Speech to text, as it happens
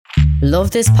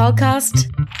Love this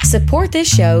podcast? Support this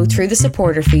show through the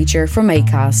supporter feature from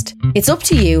Acast. It's up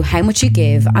to you how much you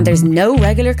give and there's no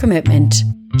regular commitment.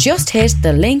 Just hit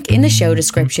the link in the show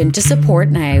description to support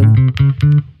now.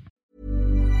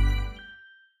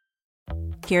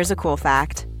 Here's a cool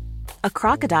fact. A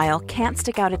crocodile can't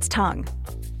stick out its tongue.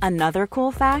 Another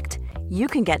cool fact, you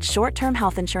can get short-term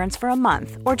health insurance for a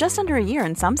month or just under a year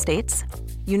in some states.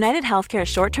 United Healthcare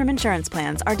short-term insurance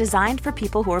plans are designed for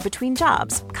people who are between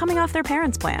jobs, coming off their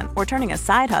parents' plan, or turning a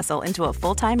side hustle into a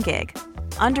full-time gig.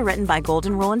 Underwritten by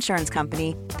Golden Rule Insurance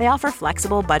Company, they offer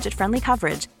flexible, budget-friendly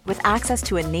coverage with access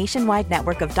to a nationwide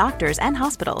network of doctors and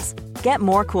hospitals. Get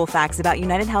more cool facts about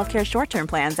United Healthcare short-term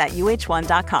plans at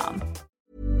uh1.com.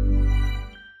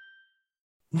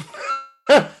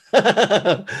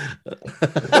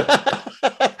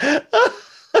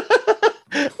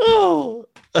 Oh.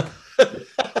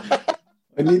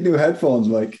 I need new headphones,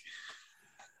 Mike.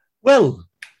 Well,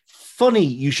 funny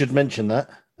you should mention that.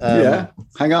 Yeah,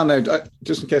 hang on now.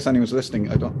 Just in case anyone's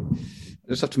listening, I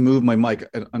just have to move my mic.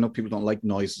 I know people don't like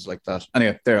noises like that.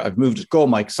 Anyway, there, I've moved it. Go,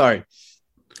 Mike. Sorry.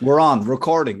 We're on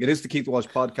recording. It is the Keith Walsh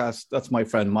podcast. That's my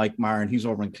friend Mike Marin. He's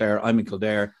over in Clare. I'm in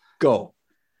Kildare. Go.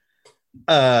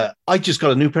 I just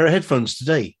got a new pair of headphones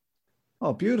today.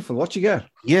 Oh, beautiful. What you get?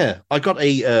 Yeah, I got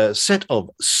a set of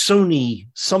Sony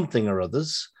something or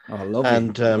others. Oh, lovely.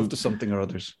 And love the something or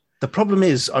others. The problem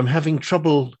is I'm having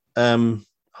trouble. I don't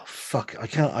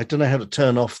know how to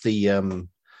turn off the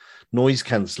noise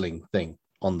cancelling thing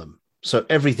on them. So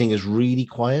everything is really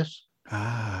quiet.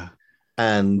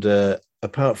 And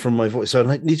apart from my voice, so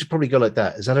I need to probably go like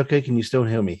that. Is that okay? Can you still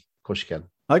hear me? Of course you can.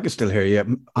 I can still hear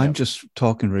you. I'm just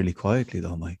talking really quietly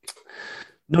though, Mike.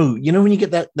 No, you know when you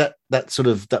get that sort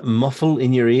of that muffle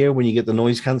in your ear when you get the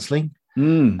noise cancelling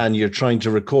and you're trying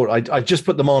to record. I just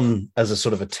put them on as a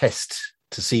sort of a test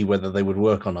to see whether they would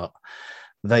work or not.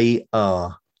 They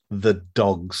are the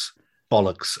dog's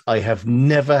bollocks. I have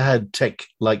never had tech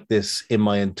like this in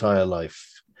my entire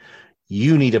life.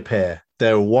 You need a pair.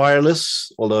 They're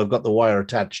wireless, although I've got the wire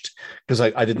attached because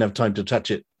I didn't have time to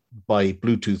attach it by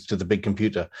Bluetooth to the big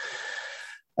computer.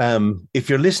 If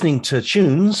you're listening to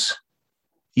tunes,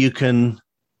 you can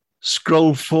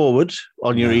scroll forward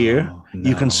on your ear. No.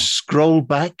 You can scroll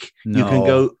back. No. You can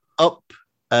go up.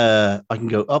 I can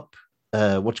go up.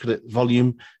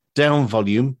 Volume, down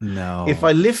volume. No. If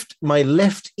I lift my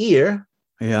left ear,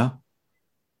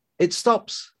 it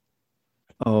stops.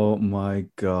 Oh my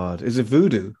God. Is it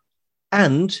voodoo?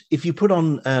 And if you put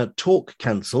on talk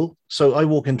cancel, so I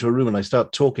walk into a room and I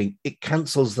start talking, it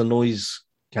cancels the noise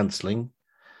cancelling,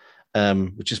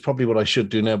 which is probably what I should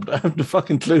do now, but I have no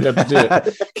fucking clue how to do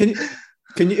it. Can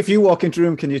you, if you walk into a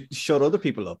room, can you shut other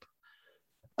people up?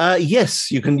 Yes,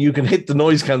 you can hit the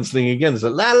noise cancelling again. It's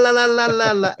like la la la la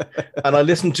la la. And I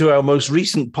listened to our most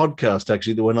recent podcast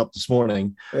actually that went up this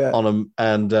morning on them,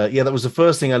 and that was the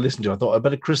first thing I listened to. I thought I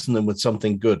better christen them with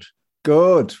something good.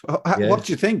 Good. What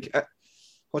do you think?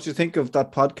 What do you think of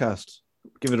that podcast?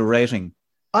 Give it a rating.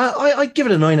 I'd give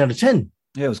it a 9 out of 10.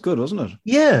 Yeah, it was good, wasn't it?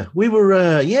 Yeah, we were.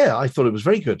 I thought it was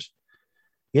very good.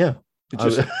 Yeah,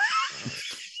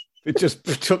 it just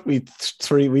took me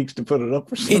 3 weeks to put it up.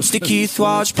 Or something. It's the Keith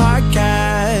Walsh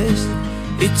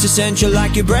podcast. It's essential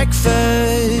like your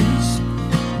breakfast.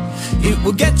 It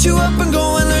will get you up and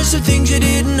go and learn some things you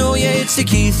didn't know. Yeah, it's the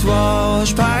Keith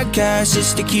Walsh podcast.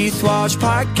 It's the Keith Walsh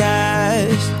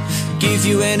podcast. Give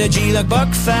you energy like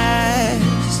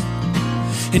Buckfast.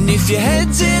 And if your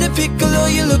head's in a pickle or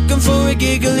you're looking for a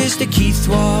giggle, it's the Keith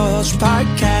Walsh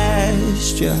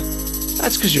podcast. Yeah,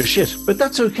 that's because you're shit, but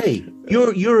that's okay.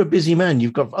 You're a busy man.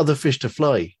 You've got other fish to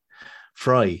fry.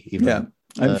 Even. Yeah,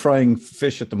 I'm frying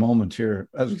fish at the moment here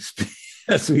as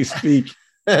we speak.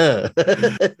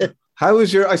 How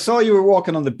was I saw you were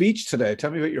walking on the beach today.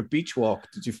 Tell me about your beach walk.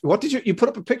 You put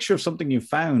up a picture of something you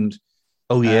found?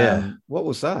 Oh yeah. What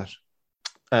was that?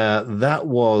 That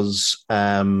was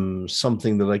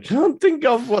something that I can't think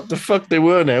of what the fuck they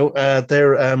were now.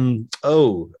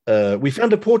 We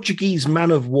found a Portuguese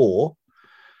man of war.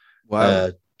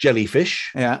 Wow.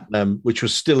 Jellyfish. Yeah. Which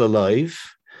was still alive.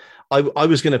 I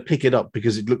was going to pick it up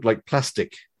because it looked like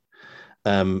plastic.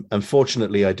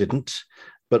 Unfortunately, I didn't.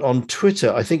 But on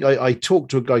Twitter, I think I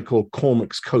talked to a guy called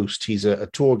Cormac's Coast. He's a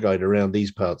tour guide around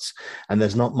these parts, and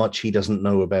there's not much he doesn't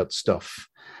know about stuff.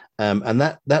 And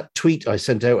that tweet I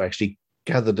sent out actually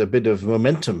gathered a bit of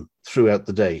momentum throughout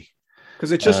the day.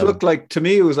 Because it just looked like, to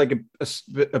me, it was like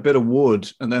a bit of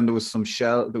wood, and then there was some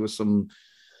shell, there was some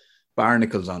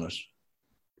barnacles on it.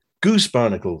 Goose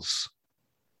barnacles.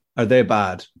 Are they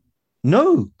bad?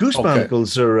 No, goose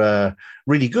barnacles are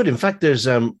really good. In fact, they're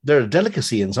a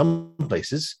delicacy in some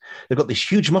places. They've got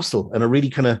this huge muscle and a really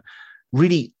kind of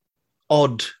really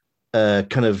odd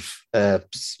kind of.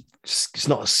 It's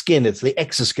not a skin; it's the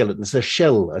exoskeleton. It's their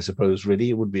shell, I suppose.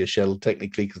 Really, it would be a shell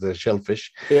technically because they're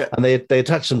shellfish. Yeah, and they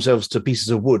attach themselves to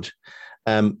pieces of wood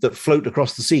that float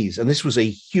across the seas. And this was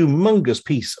a humongous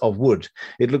piece of wood.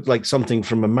 It looked like something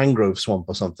from a mangrove swamp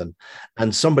or something.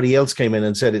 And somebody else came in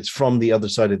and said it's from the other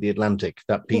side of the Atlantic.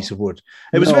 That piece of wood.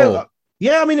 It was about.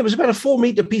 Yeah, I mean, it was about a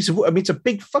 4-meter piece of wood. I mean, it's a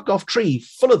big fuck off tree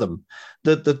full of them.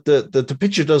 The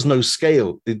picture does no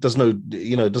scale. It does no,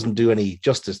 it doesn't do any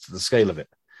justice to the scale of it.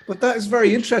 But that is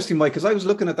very interesting, Mike, because I was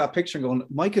looking at that picture and going,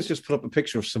 Mike has just put up a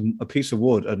picture of a piece of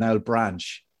wood, an old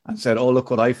branch, and said, "Oh,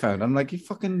 look what I found." I'm like, if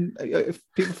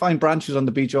people find branches on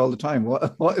the beach all the time,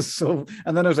 what is so?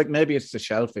 And then I was like, maybe it's the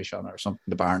shellfish on it or something,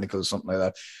 the barnacles, something like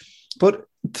that. But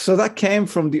so that came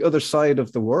from the other side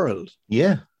of the world.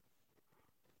 Yeah.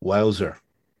 Wowzer.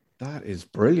 That is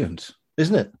brilliant.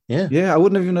 Isn't it? Yeah. Yeah. I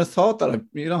wouldn't have even thought that.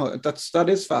 That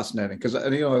is fascinating because,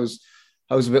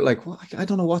 I was a bit like, well, I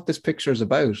don't know what this picture is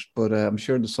about, but I'm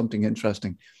sure there's something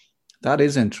interesting. That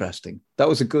is interesting. It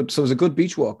was a good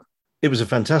beach walk. It was a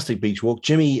fantastic beach walk.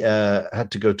 Jimmy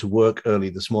had to go to work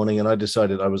early this morning and I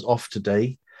decided I was off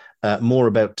today. More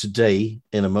about today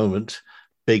in a moment.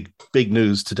 Big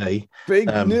news today. Big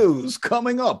news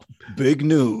coming up. Big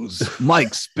news.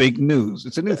 Mike's big news.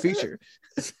 It's a new feature.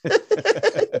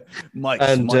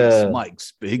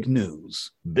 Mike's big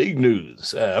news. Big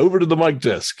news. Over to the mic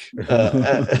desk.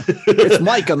 It's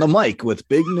Mike on the mic with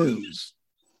big news.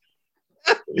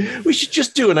 We should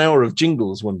just do an hour of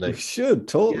jingles one day. We should,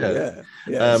 totally. Yeah.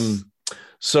 Yes.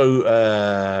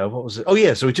 So what was it? Oh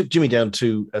yeah. So we took Jimmy down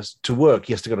to work.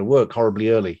 He has to go to work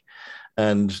horribly early.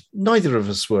 And neither of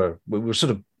us we were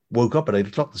sort of woke up at 8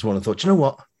 o'clock this morning and thought, you know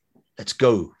what? Let's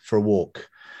go for a walk.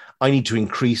 I need to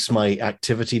increase my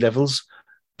activity levels.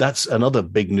 That's another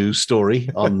big news story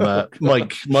on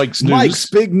Mike's news. Mike's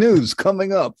big news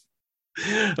coming up.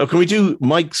 Oh, can we do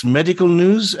Mike's medical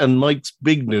news and Mike's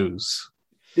big news?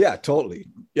 Yeah, totally.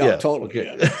 Yeah, totally.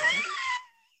 Okay.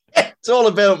 Yeah. It's all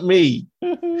about me.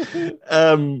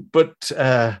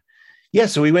 Yeah,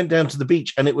 so we went down to the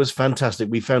beach and it was fantastic.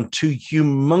 We found 2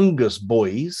 humongous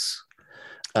boys.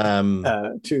 2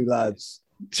 lads.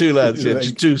 2 lads, yeah,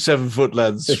 just 2 7-foot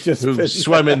lads who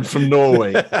swam in from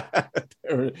Norway.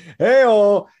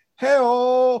 Hey-oh,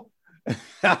 hey-oh.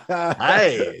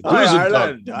 Hi,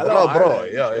 Ireland. Hello, bro.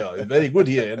 Yeah, very good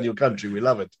here in your country. We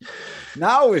love it.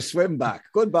 Now we swim back.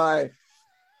 Goodbye.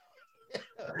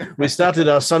 We started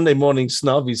our Sunday morning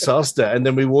snobby saucer, and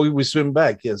then we swim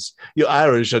back. Yes, you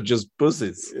Irish are just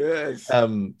pussies. Yes. Now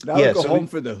we go home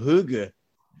for the hygge.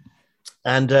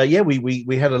 And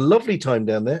we had a lovely time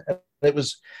down there. It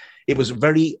was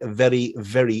very, very,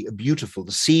 very beautiful.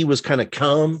 The sea was kind of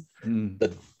calm.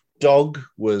 The dog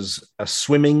was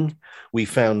swimming. We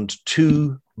found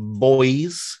 2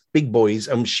 boys, big boys,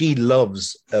 and she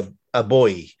loves a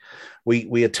boy.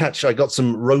 We attached. I got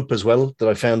some rope as well that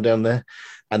I found down there.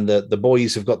 And the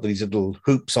boys have got these little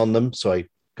hoops on them. So I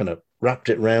kind of wrapped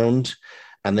it round.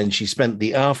 And then she spent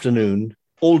the afternoon,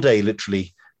 all day,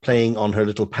 literally, playing on her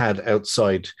little pad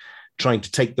outside, trying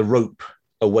to take the rope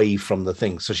away from the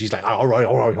thing. So she's like, all right.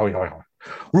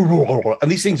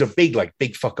 And these things are big, like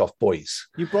big fuck off boys.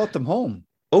 You brought them home?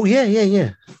 Oh, yeah.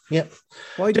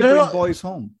 Why did you bring boys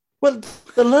home? Well,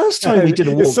 the last time we did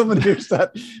a walk... Someone hears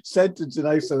that sentence in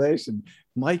isolation.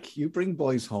 Mike, you bring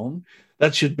boys home?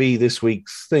 That should be this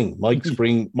week's thing. Mike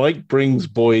brings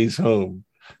boys home.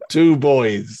 2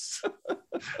 boys.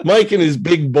 Mike and his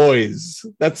big boys.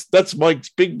 That's Mike's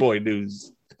big boy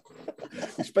news.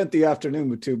 He spent the afternoon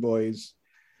with 2 boys.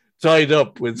 He tied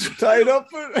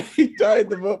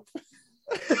them up.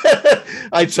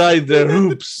 I tied their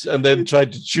hoops and then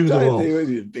tried to chew them off.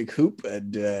 A big hoop,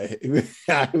 and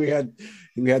we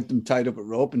had them tied up a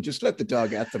rope and just let the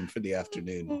dog at them for the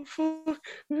afternoon. Oh fuck!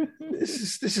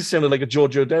 This is sounding like a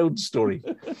George O'Dowd story.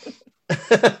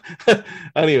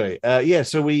 Anyway,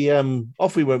 so we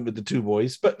off we went with the 2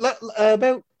 boys. But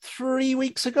about 3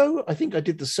 weeks ago, I think I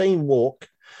did the same walk.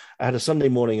 I had a Sunday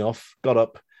morning off, got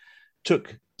up,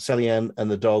 took Sally Ann and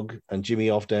the dog and Jimmy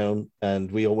off down,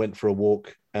 and we all went for a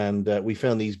walk, and we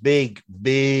found these big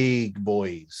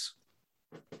boys.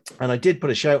 And I did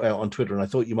put a shout out on Twitter, and I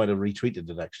thought you might have retweeted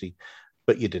it actually,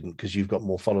 but you didn't because you've got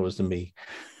more followers than me.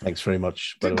 Thanks very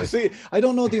much. By the way. See, I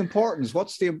don't know the importance.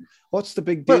 What's the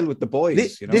big deal with the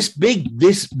boys? This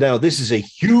is a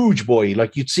huge boy.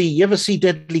 Like you ever see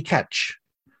Deadliest Catch?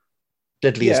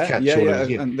 Yeah.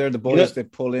 And they're the boys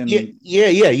that pull in.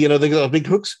 Yeah. They got big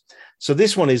hooks. So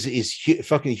this one is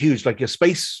fucking huge, like a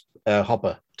space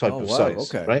hopper type of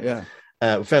size. Okay, right?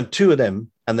 Yeah. We found 2 of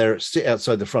them, and they're sit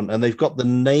outside the front, and they've got the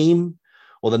name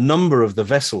or the number of the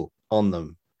vessel on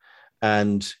them,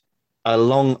 and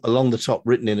along the top,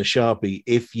 written in a Sharpie,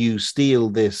 if you steal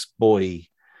this boy,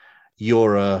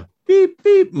 you're a beep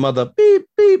beep mother, beep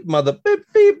beep mother, beep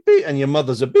beep beep, and your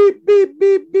mother's a beep beep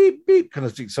beep beep beep. Kind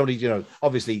of somebody,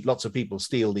 obviously lots of people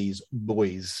steal these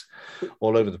boys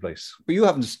all over the place. But you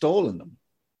haven't stolen them.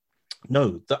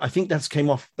 No, I think that's come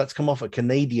off a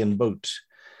Canadian boat,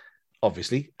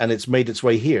 obviously, and it's made its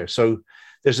way here. So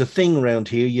there's a thing around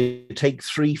here. You take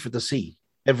 3 for the sea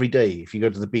every day. If you go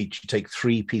to the beach, you take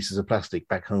 3 pieces of plastic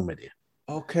back home with you.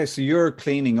 Okay, so you're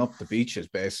cleaning up the beaches,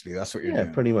 basically. That's what you're doing.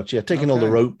 Yeah, pretty much. Yeah, taking all the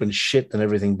rope and shit and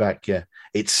everything back. Yeah,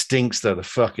 it stinks though, the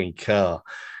fucking car,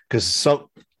 because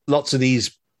lots of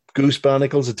these goose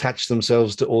barnacles attach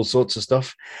themselves to all sorts of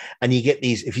stuff, and you get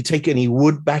these. If you take any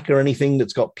wood back or anything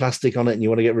that's got plastic on it and you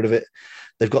want to get rid of it,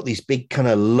 they've got these big kind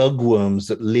of lugworms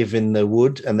that live in the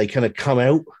wood, and they kind of come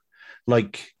out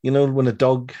like, when a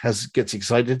dog gets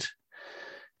excited,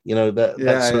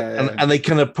 and they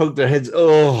kind of poke their heads.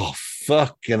 Oh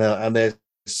fuck, and they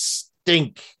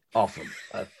stink off them.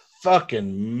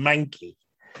 Fucking manky.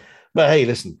 But hey,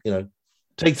 listen,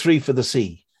 take 3 for the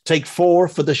sea, take 4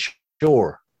 for the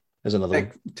shore. There's another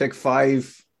one. Take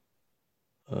 5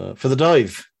 for the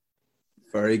dive.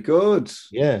 Very good.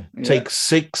 Yeah. Take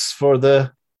 6 for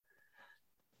the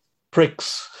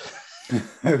pricks.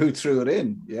 Who threw it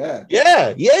in? Yeah.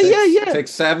 Yeah. Take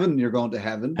 7, you're going to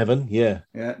heaven. Heaven, yeah.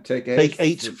 Yeah. Take 8. Take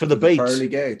 8 for the bait. Pearly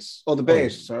gates. Oh, the bait.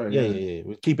 Sorry. Yeah.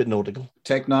 We'll keep it nautical.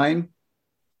 Take 9.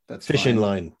 That's fishing fine.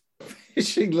 line.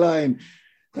 Fishing line.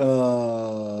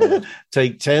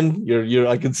 Take 10. You're.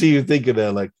 I can see you thinking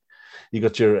there, like you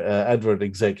got your advert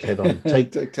exec head on.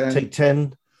 Take 10. Take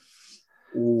 10.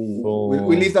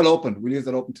 We leave that open. We leave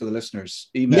that open to the listeners.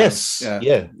 Email. Yes.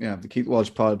 Yeah. The Keith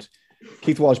Walsh Pod.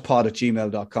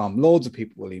 KeithWalshPod@gmail.com. Loads of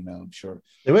people will email, I'm sure.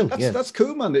 They will. That's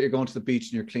cool, man, that you're going to the beach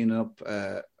and you're cleaning up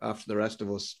after the rest of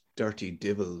us dirty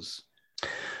divils.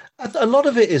 A lot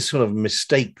of it is sort of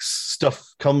mistakes.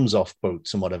 Stuff comes off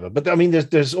boats and whatever. But I mean,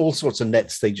 there's all sorts of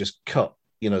nets they just cut.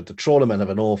 The trawlermen have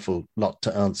an awful lot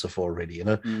to answer for, really.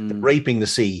 They're raping the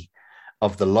sea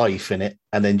of the life in it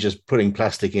and then just putting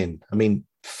plastic in. I mean,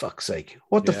 fuck's sake,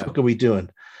 what the fuck are we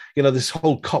doing? This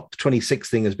whole COP26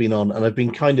 thing has been on, and I've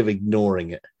been kind of ignoring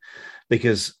it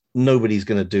because nobody's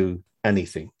going to do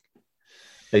anything.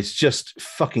 It's just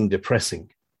fucking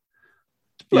depressing.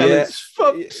 It's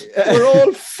fucked. We're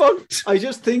all fucked. I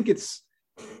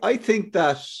think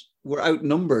that we're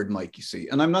outnumbered, Mike, you see.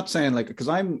 And I'm not saying because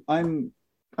I'm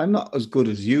not as good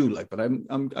as you, but I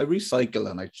recycle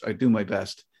and I do my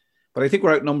best. But I think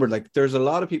we're outnumbered. There's a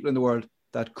lot of people in the world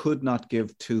that could not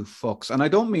give 2 fucks. And I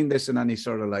don't mean this in any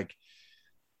sort of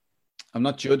I'm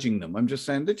not judging them. I'm just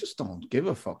saying they just don't give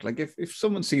a fuck. If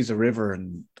someone sees a river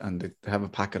and they have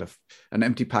an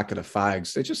empty packet of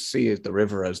fags, they just see the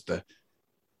river as they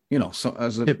don't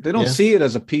see it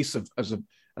as a piece of, as an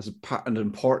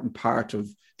important part of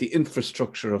the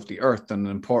infrastructure of the earth and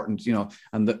an important,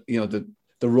 and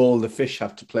the role the fish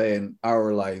have to play in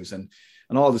our lives and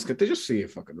all this. They just see a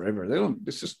fucking river. They don't.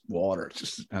 It's just water. It's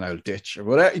just an old ditch or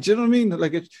whatever. Do you know what I mean?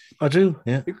 I do.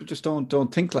 Yeah. People just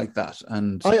don't think like that.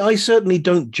 And I certainly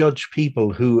don't judge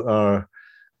people who are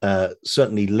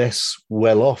certainly less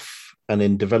well off and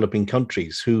in developing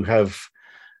countries who have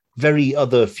very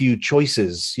other few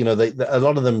choices. A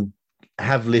lot of them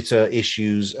have litter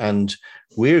issues, and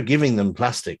we're giving them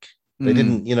plastic. They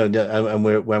didn't, and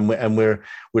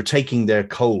we're taking their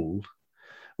coal.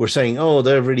 We're saying, oh,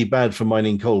 they're really bad for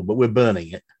mining coal, but we're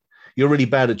burning it. You're really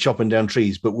bad at chopping down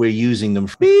trees, but we're using them.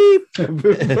 Beep.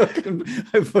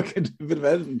 I've fucking a bit of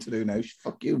editing to do now.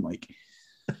 Fuck you, Mike.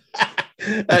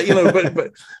 But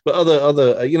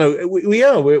other, we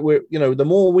are. We're the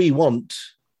more we want,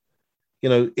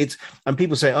 it's, and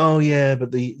people say, oh yeah,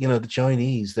 but the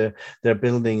Chinese, they're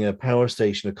building a power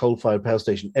station, a coal-fired power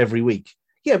station every week.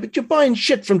 Yeah, but you're buying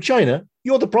shit from China.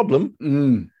 You're the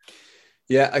problem.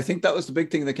 Yeah, I think that was the big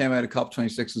thing that came out of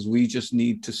COP26 is we just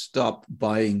need to stop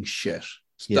buying shit.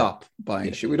 Stop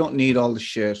buying shit. We don't need all the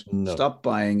shit. No. Stop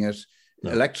buying it.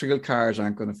 No. Electrical cars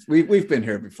aren't going to... We've been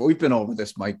here before. We've been over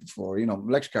this, Mike, before.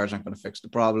 Electric cars aren't going to fix the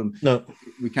problem. No.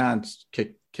 We can't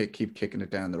keep kicking it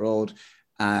down the road.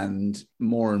 And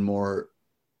more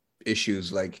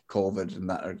issues like COVID and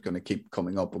that are going to keep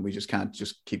coming up. And we just can't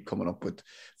just keep coming up with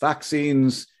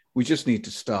vaccines. We just need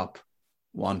to stop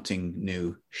wanting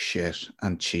new shit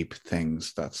and cheap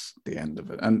things. That's the end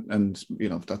of it. And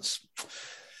that's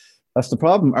the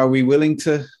problem. Are we willing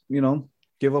to,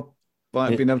 give up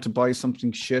being able to buy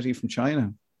something shitty from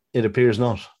China? It appears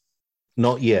not.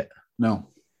 Not yet. No.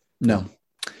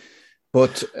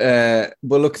 But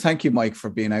look, thank you, Mike, for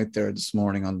being out there this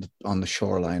morning on the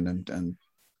shoreline and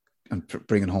and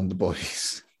bringing home the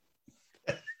boys.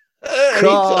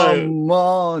 Anytime. Come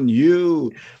on,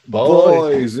 you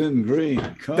boys in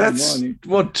green. That's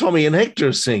what Tommy and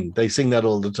Hector sing. They sing that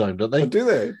all the time, don't they? Oh, do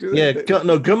they? Yeah.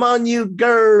 Come on, you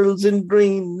girls in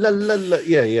green. La, la, la.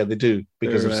 Yeah, they do.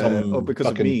 Because of some because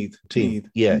of Meath. team. Meath.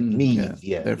 Yeah, Meath.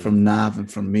 Yeah. They're from Nav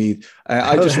and from Meath.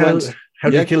 How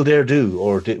did Kildare do?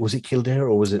 Or was it Kildare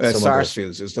or was it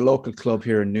Sarsfields? It's the local club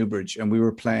here in Newbridge, and we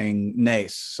were playing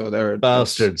Naas. So they're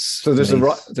bastards. So there's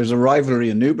a rivalry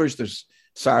in Newbridge. There's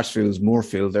Sarsfields,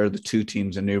 Moorfield. They're the two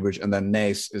teams in Newbridge, and then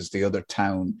Naas is the other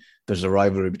town. There's a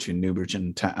rivalry between Newbridge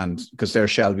and because they're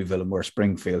Shelbyville and we're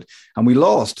Springfield, and we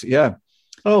lost. Yeah.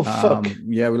 Oh fuck!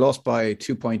 Yeah, we lost by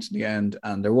 2 points in the end,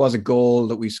 and there was a goal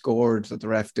that we scored that the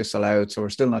ref disallowed. So we're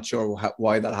still not sure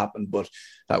why that happened, but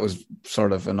that was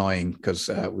sort of annoying because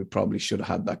we probably should have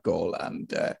had that goal,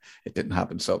 and it didn't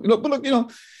happen. So look, well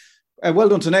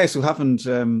done to Naas, who haven't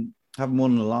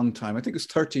won in a long time. I think it's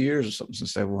 30 years or something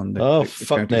since they won.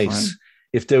 Fuck Naas!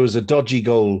 If there was a dodgy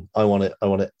goal, I want it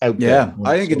out. Yeah,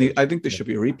 I think there should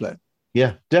be a replay.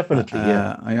 Yeah, definitely.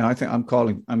 I think I'm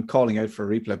calling out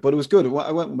for a replay, but it was good.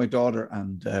 I went with my daughter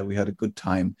and we had a good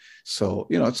time. So,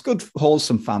 it's good,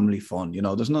 wholesome family fun.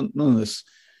 There's none of this,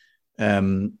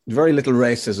 very little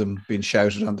racism being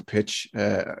shouted on the pitch,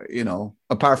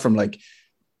 apart from like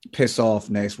piss off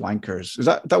Naas wankers.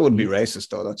 That wouldn't be racist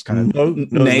though. That's kind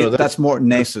of, no, that's more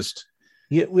Naasist.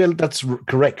 Yeah, well, that's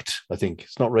correct. I think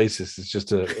it's not racist. It's just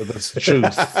that's the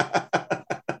truth.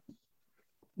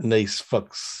 Naas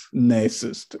fucks.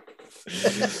 Naasist.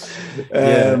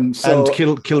 And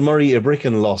Kilmurray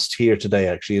Ibricken lost here today,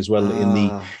 actually, as well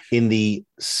in the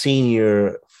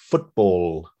senior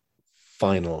football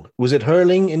final. Was it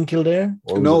hurling in Kildare?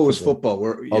 No, it was football.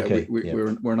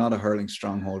 We're not a hurling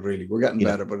stronghold, really. We're getting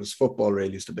better, but it's football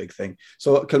really is the big thing.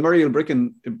 So Kilmurray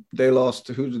Ibricken, they lost.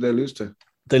 Who did they lose to?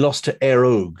 They lost to Éire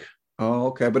Óg. Oh,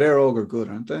 okay, but Éire Óg are good,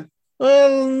 aren't they?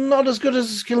 Well, not as good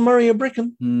as Kilmurray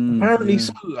Ibricken. Apparently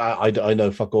so. I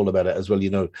know fuck all about it as well,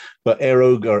 But Éire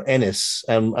Óg or Ennis,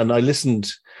 and I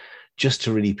listened just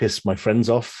to really piss my friends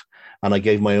off, and I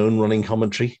gave my own running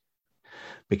commentary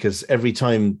because every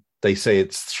time they say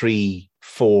it's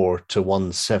 3-4 to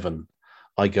 1-7,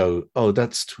 I go, oh,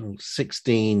 that's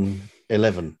 16-11.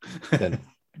 Then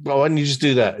well, why don't you just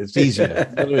do that? It's easier.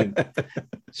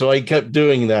 So I kept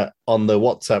doing that on the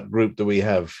WhatsApp group that we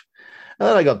have. And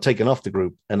then I got taken off the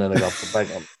group, and then I got put back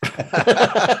on.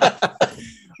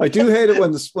 I do hate it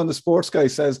when the sports guy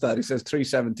says that. He says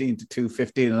 317 to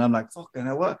 215, and I'm like, fucking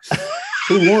hell, what?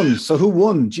 Who won? So who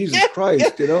won? Jesus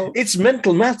Christ, It's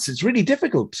mental maths. It's really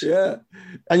difficult. Yeah.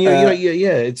 And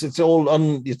it's all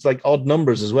it's like odd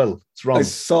numbers as well. It's wrong. I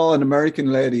saw an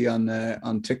American lady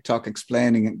on TikTok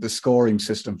explaining the scoring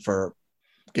system for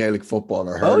Gaelic football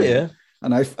or hurling. Oh yeah.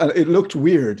 And it looked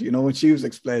weird, when she was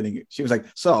explaining it. She was like,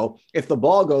 so if the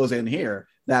ball goes in here,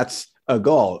 that's a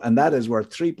goal, and that is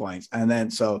worth 3 points. And then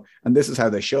and this is how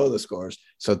they show the scores.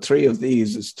 So 3 of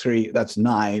these is 3, that's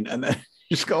 9. And then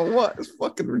you just go, what? It's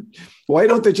fucking, why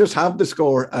don't they just have the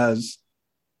score as,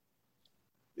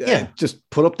 just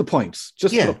put up the points.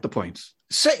 Put up the points.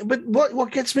 But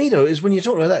what gets me though is when you're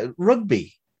talking about that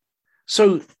rugby.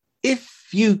 So if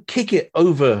you kick it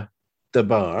over the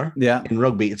bar in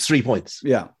rugby, it's 3 points.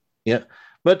 Yeah.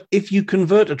 But if you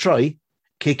convert a try,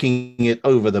 kicking it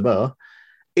over the bar,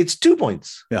 it's 2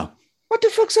 points. Yeah. What the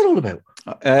fuck's that all about?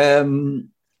 I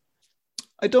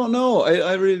don't know.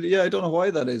 I really, I don't know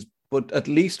why that is. But at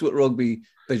least with rugby,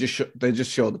 they just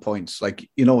show the points. Like,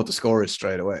 what the score is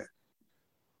straight away.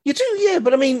 You do, yeah.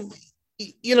 But I mean,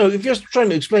 if you're trying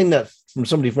to explain that from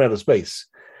somebody from outer space,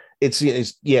 it's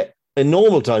in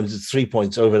normal times, it's 3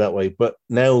 points over that way. But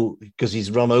now, because he's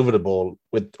run over the ball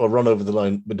or run over the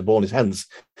line with the ball in his hands,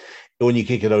 when you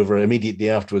kick it over immediately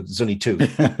afterwards, it's only 2.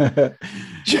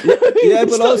 Yeah,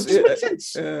 but also,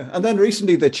 and then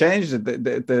recently they changed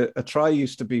it. A try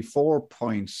used to be 4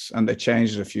 points, and they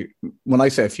changed it when I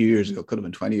say a few years ago, it could have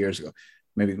been 20 years ago,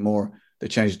 maybe more. They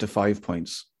changed it to 5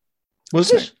 points.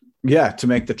 Was it? Yeah, to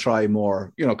make the try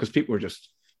more, because people just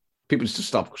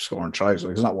stop scoring tries.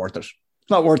 Like, it's not worth it.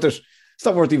 It's not worth it. It's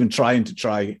not worth even trying to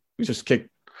try. We just kick,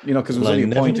 because it was only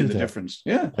a point in the difference.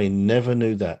 Yeah, I never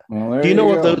knew that. Well, do you know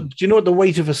what the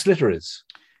weight of a slitter is?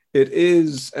 It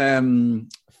is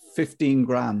 15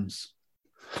 grams.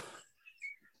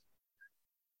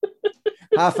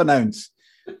 Half an ounce,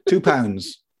 2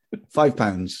 pounds, 5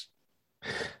 pounds,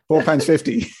 4 pounds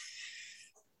 50,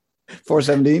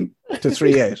 417 to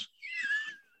 3.8.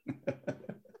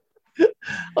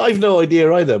 I've no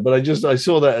idea either, but I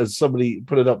saw that as somebody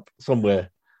put it up somewhere.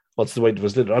 What's the weight of a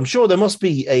slitter? I'm sure there must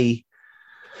be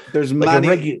there's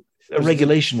a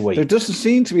regulation weight. There doesn't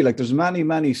seem to be there's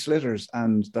many slitters,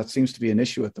 and that seems to be an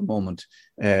issue at the moment.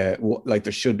 There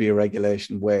should be a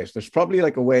regulation weight. There's probably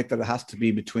a weight that it has to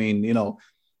be between,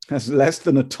 has less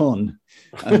than a ton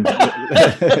and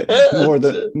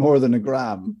more than a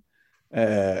gram.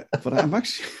 But I'm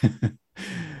actually,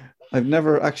 I've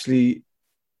never actually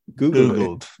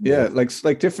Googled. Yeah,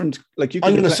 different. You.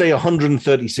 I'm going to say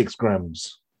 136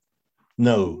 grams.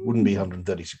 No, wouldn't be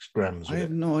 136 grams. I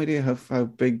have no idea how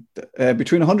big.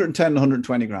 Between 110 and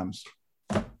 120 grams.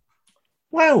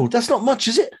 Wow, that's not much,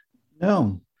 is it?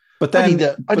 No, but then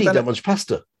I need that much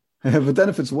pasta. But then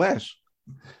if it's wet.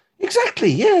 Exactly.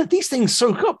 Yeah, these things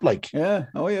soak up Yeah.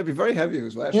 Oh yeah, it'd be very heavy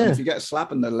as well. Yeah. And if you get a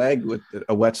slap in the leg with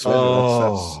a wet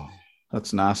slitter,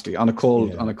 that's nasty. On a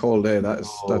cold day,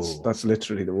 that's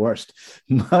literally the worst.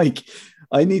 Mike,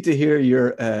 I need to hear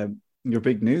your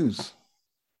big news.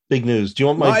 Big news. Do you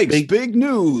want my big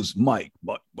news? Mike's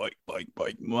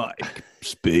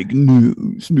big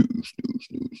news.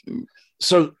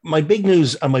 So my big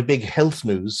news and my big health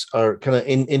news are kind of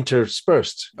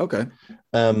interspersed. Okay.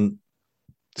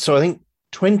 So I think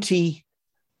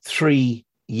 23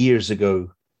 years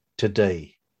ago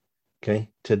today,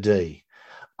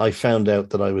 I found out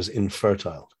that I was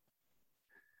infertile.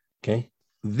 Okay.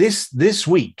 This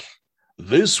week,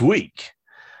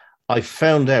 I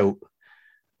found out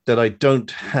that I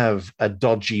don't have a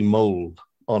dodgy mole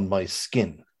on my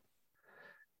skin,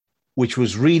 which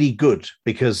was really good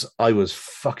because I was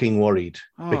fucking worried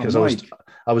because I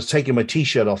was taking my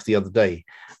t-shirt off the other day,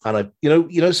 and I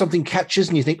something catches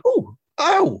and you think, oh,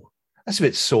 ow, that's a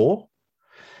bit sore,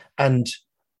 and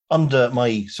under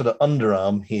my sort of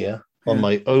underarm here on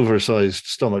my oversized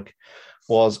stomach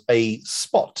was a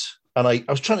spot. And I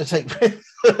was trying to take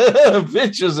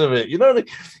pictures of it, and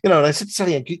I said to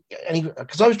Sally,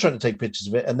 because I was trying to take pictures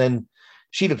of it, and then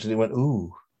she looked at it and went,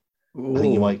 ooh. I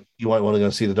think you might want to go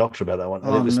see the doctor about that one.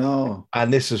 And no.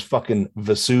 And this is fucking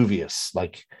Vesuvius.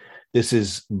 This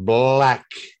is black.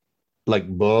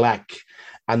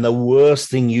 And the worst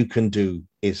thing you can do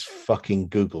is fucking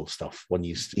Google stuff when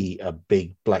you see a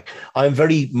big black. I'm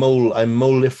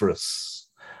molliferous.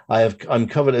 I'm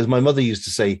covered, as my mother used to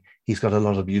say, he's got a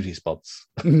lot of beauty spots.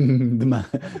 Manny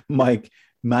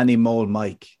Mole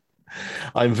Mike.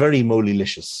 I'm very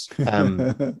molylicious.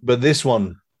 But this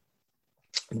one,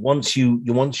 once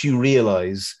you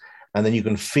realize, and then you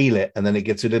can feel it, and then it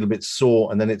gets a little bit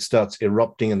sore, and then it starts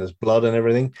erupting, and there's blood and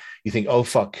everything. You think, oh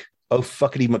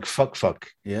fuckity McFuck.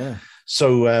 Yeah.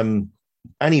 So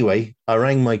anyway, I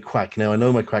rang my quack. Now I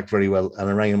know my quack very well, and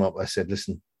I rang him up. I said,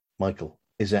 listen, Michael,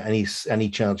 is there any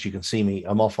chance you can see me?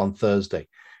 I'm off on Thursday.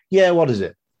 Yeah, what is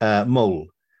it? Mole.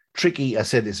 Tricky. I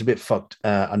said, it's a bit fucked.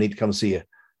 I need to come see you.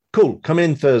 Cool. Come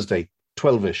in Thursday,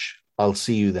 12-ish. I'll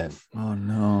see you then. Oh,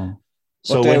 no.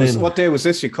 So what day was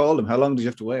this you called him? How long did you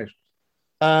have to wait?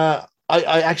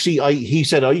 He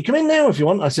said, oh, you come in now if you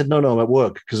want. I said, no, I'm at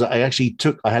work, because I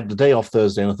had the day off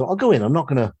Thursday, and I thought, I'll go in. I'm not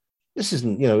going to, this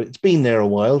isn't, it's been there a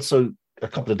while, so a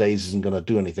couple of days isn't going to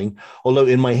do anything. Although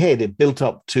in my head, it built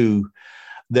up to,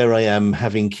 there I am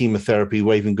having chemotherapy,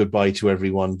 waving goodbye to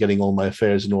everyone, getting all my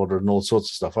affairs in order and all sorts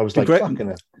of stuff. I was be great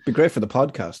for the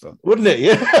podcast, though. Wouldn't it?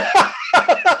 Yeah.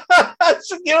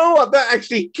 So, you know what? That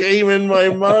actually came in my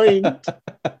mind.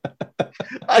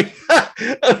 I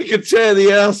could tear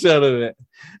the ass out of it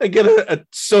and get a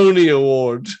Sony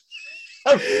award.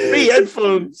 Free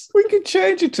headphones. We could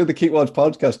change it to the Keep Watch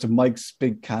podcast to Mike's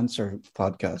Big Cancer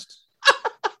podcast.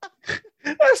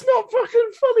 That's not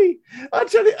fucking funny. I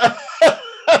tell you.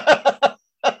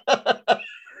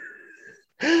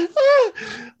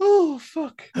 Oh,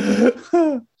 fuck.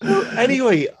 So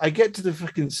anyway, I get to the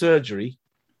fucking surgery.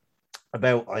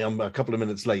 I am a couple of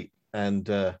minutes late, and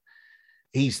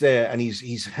he's there, and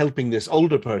he's helping this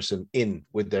older person in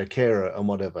with their carer and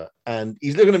whatever. And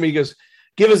he's looking at me, he goes,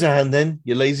 give us a hand then,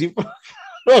 you lazy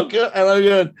fuck. And I'm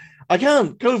going, I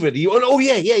can't, COVID. He went, oh,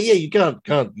 yeah, you can't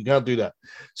do that.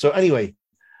 So anyway,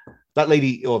 that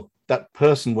lady, or that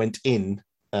person went in,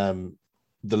 the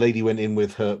lady went in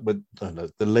with her, the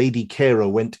lady carer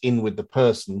went in with the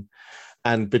person,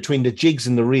 and between the jigs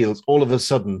and the reels, all of a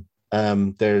sudden,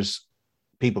 there's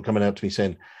people coming out to me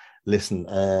saying, listen,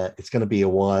 it's going to be a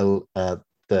while.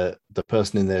 The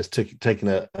person in there is taking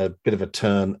a bit of a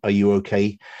turn. Are you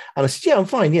okay? And I said, yeah, I'm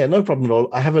fine. Yeah, no problem at all.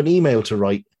 I have an email to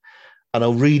write, and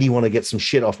I really want to get some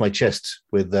shit off my chest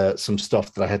with some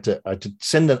stuff that I had to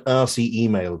send an RC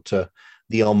email to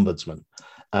the ombudsman.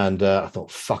 And I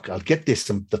thought, fuck, I'll get this,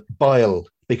 the bile,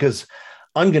 because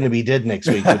I'm going to be dead next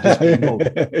week with this people.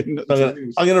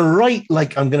 I'm going to write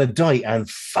like I'm going to die, and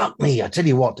fuck me, I tell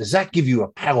you what, does that give you a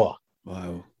power?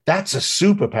 Wow. That's a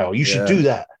superpower. You should do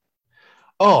that.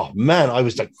 Oh man, I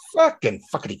was like fucking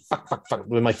fuckity fuck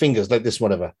with my fingers like this,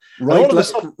 whatever.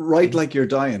 Right like you're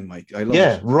dying, Mike. I love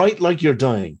it. Right like you're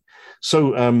dying.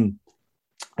 So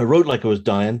I wrote like I was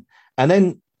dying, and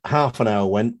then half an hour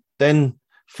went, then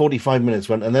 45 minutes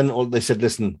went, and then they said,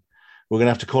 listen, we're going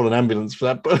to have to call an ambulance for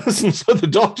that person, so the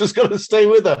doctor's got to stay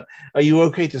with her. Are you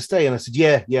okay to stay? And I said,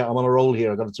 yeah, I'm on a roll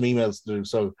here. I've got some emails to do,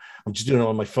 so I'm just doing it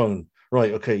on my phone.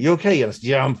 Right, okay, you okay? And I said,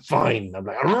 yeah, I'm fine. I'm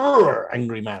like,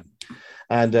 angry man.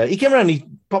 And he came around, he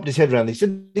popped his head around. He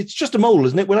said, it's just a mole,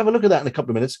 isn't it? We'll have a look at that in a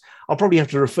couple of minutes. I'll probably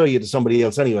have to refer you to somebody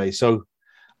else anyway. So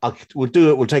we'll do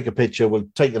it. We'll take a picture. We'll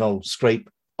take an old scrape.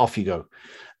 Off you go.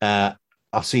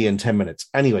 I'll see you in 10 minutes.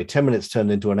 Anyway, 10 minutes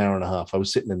turned into an hour and a half. I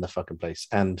was sitting in the fucking place.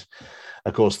 And,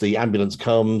 of course, the ambulance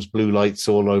comes, blue lights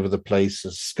all over the place,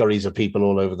 scurries of people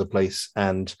all over the place.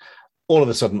 And all of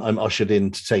a sudden, I'm ushered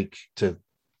in to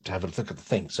have a look at the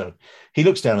thing. So he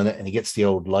looks down on it and he gets the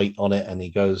old light on it and he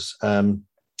goes,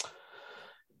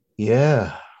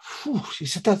 yeah. Whew. He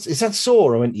said, is that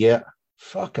sore? I went, yeah.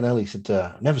 Fucking hell. He said,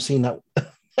 never seen that.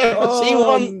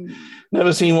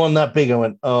 Never seen one that big. I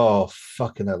went, oh,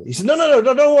 fucking hell. He said, no,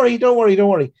 don't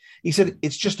worry. He said,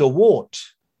 it's just a wart.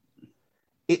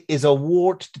 It is a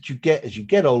wart that you get as you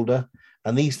get older,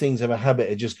 and these things have a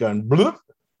habit of just going bloop.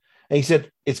 And he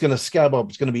said, it's going to scab up.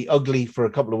 It's going to be ugly for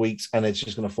a couple of weeks, and it's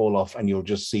just going to fall off, and you'll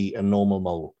just see a normal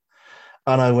mole.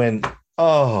 And I went,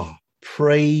 oh,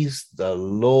 praise the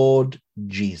Lord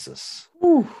Jesus.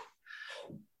 Ooh.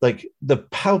 Like the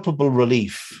palpable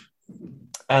relief.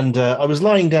 And I was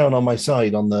lying down on my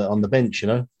side on the bench,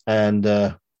 and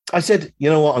I said, you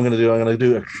know what I'm going to do? I'm going to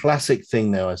do a classic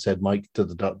thing now. I said, Mike, to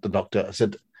the doctor, I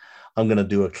said, I'm going to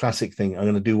do a classic thing. I'm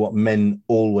going to do what men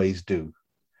always do.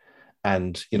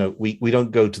 And, we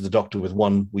don't go to the doctor with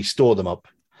one, we store them up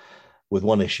with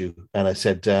one issue. And I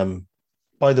said,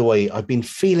 by the way, I've been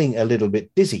feeling a little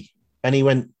bit dizzy. And he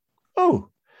went,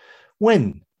 oh,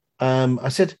 when? I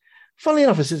said, funnily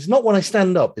enough, I said, it's not when I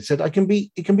stand up. It said, it can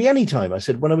be any time. I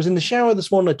said, when I was in the shower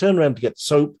this morning, I turned around to get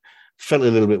soap, felt a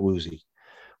little bit woozy.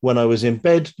 When I was in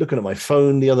bed looking at my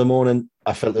phone the other morning,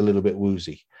 I felt a little bit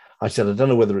woozy. I said, I don't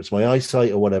know whether it's my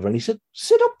eyesight or whatever. And he said,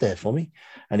 sit up there for me.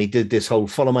 And he did this whole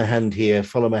follow my hand here,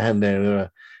 follow my hand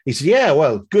there. He said, yeah,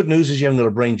 well, good news is you haven't got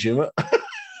a brain tumor.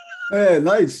 Hey,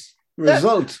 nice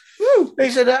result. He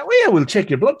said, well, yeah, we'll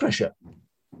check your blood pressure.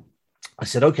 I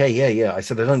said, okay, yeah. I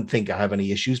said, I don't think I have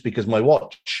any issues because my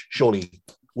watch surely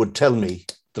would tell me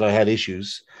that I had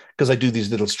issues because I do these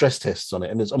little stress tests on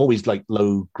it. And I'm always like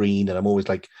low green and I'm always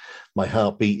like, my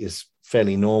heartbeat is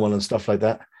fairly normal and stuff like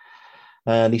that.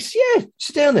 And he said, yeah,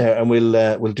 sit down there and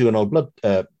we'll do an old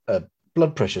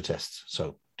blood pressure test.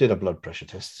 So did a blood pressure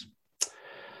test.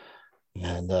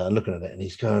 And looking at it and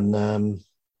he's going,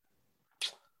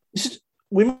 he said,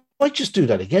 we might just do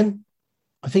that again.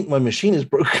 I think my machine is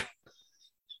broken.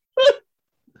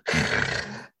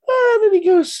 And then he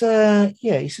goes,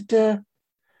 yeah, he said,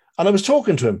 and I was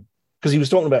talking to him because he was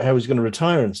talking about how he's going to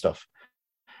retire and stuff.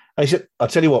 And he said, I'll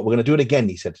tell you what, we're going to do it again,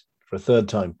 he said, for a third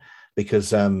time,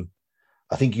 because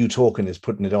I think you talking is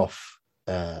putting it off.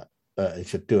 He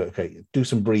said, do it, okay, do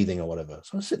some breathing or whatever.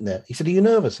 So I was sitting there. He said, are you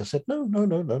nervous? I said, no,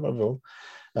 not at all.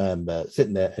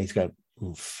 Sitting there, and he's going,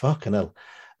 oh, fucking hell.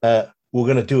 We're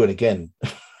going to do it again.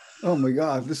 Oh, my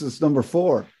God, this is number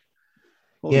 4.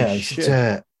 Holy yeah,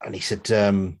 shit. He said,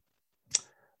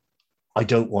 I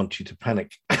don't want you to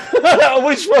panic. At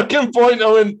which fucking point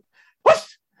I went, what?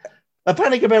 A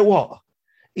panic about what?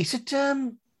 He said,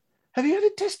 have you had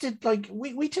it tested? Like,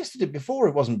 we tested it before.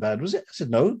 It wasn't bad, was it? I said,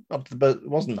 no, it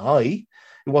wasn't high.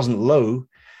 It wasn't low.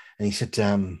 And he said,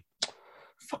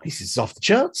 fuck, this is off the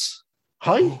charts.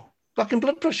 High fucking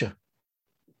blood pressure.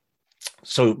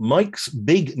 So Mike's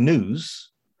big news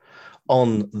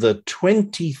on the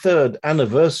 23rd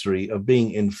anniversary of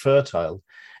being infertile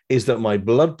is that my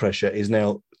blood pressure is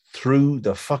now through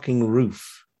the fucking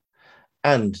roof.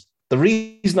 And the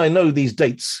reason I know these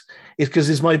dates is because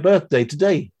it's my birthday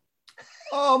today.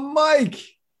 Oh, Mike.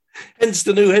 Hence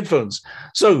the new headphones.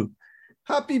 So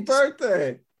happy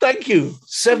birthday. Thank you.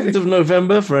 7th of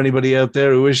November for anybody out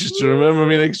there who wishes to remember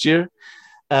me next year.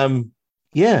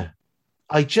 Yeah,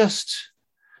 I just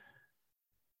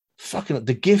fucking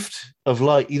the gift of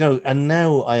life, and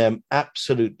now I am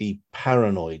absolutely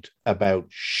paranoid about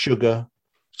sugar,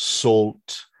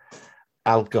 salt,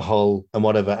 alcohol and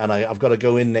whatever. And I've got to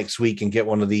go in next week and get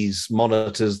one of these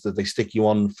monitors that they stick you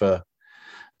on for,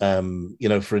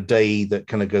 for a day that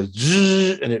kind of goes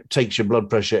and it takes your blood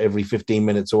pressure every 15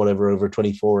 minutes or whatever over a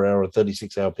 24-hour or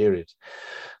 36-hour period.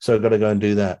 So I've got to go and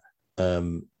do that.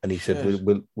 And he said,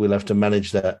 we'll have to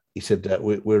manage that. He said,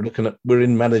 we're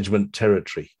in management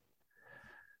territory.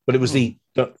 But it was the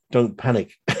don't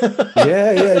panic.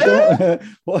 Yeah.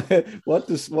 What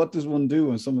does one do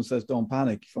when someone says don't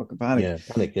panic? Fucking panic. Yeah,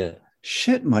 panic. Yeah.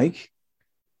 Shit, Mike.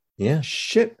 Yeah.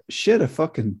 Shit a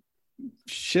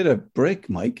brick,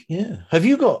 Mike. Yeah. Have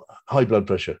you got high blood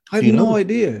pressure? I have no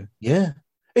idea. Yeah.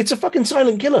 It's a fucking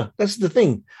silent killer. That's the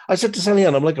thing. I said to Sally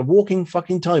Ann, I'm like a walking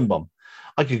fucking time bomb.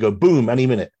 I could go boom any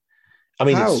minute. I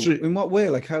mean, how? In what way?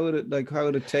 Like how would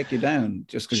it take you down?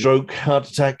 Just stroke, heart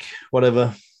attack,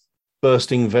 whatever,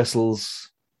 bursting vessels.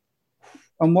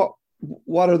 And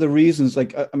what are the reasons?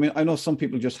 Like, I mean, I know some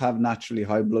people just have naturally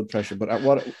high blood pressure, but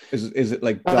what is it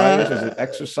like diet? Is it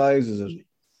exercise? Is it?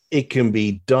 It can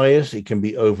be diet, it can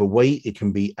be overweight, it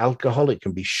can be alcohol, it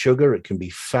can be sugar, it can be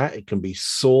fat, it can be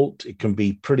salt, it can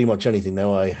be pretty much anything.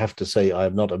 Now, I have to say I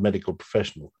am not a medical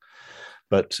professional,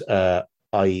 but I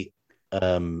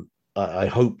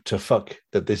hope to fuck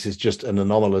that this is just an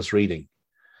anomalous reading,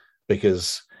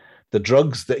 because the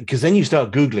drugs because then you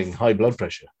start Googling high blood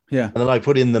pressure. Yeah. And then I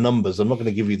put in the numbers. I'm not going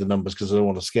to give you the numbers because I don't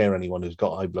want to scare anyone who's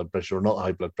got high blood pressure or not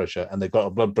high blood pressure, and they've got a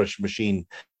blood pressure machine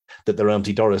that their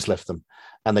Auntie Doris left them,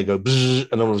 and they go, bzz,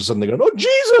 and all of a sudden they go, oh,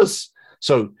 Jesus.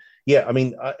 So, yeah, I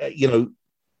mean,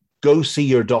 go see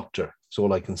your doctor. That's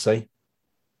all I can say.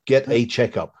 Get a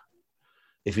checkup.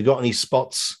 If you've got any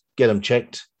spots, get them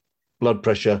checked. Blood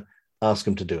pressure, ask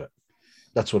them to do it.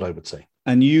 That's what I would say.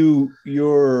 And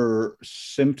your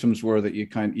symptoms were that you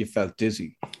felt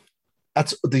dizzy.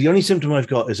 That's the only symptom I've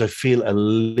got is I feel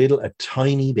a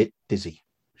tiny bit dizzy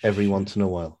every once in a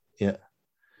while. Yeah.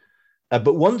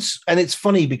 But and it's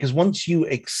funny because once you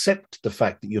accept the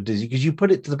fact that you're dizzy, because you put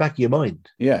it to the back of your mind.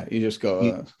 Yeah, you just go,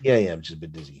 I'm just a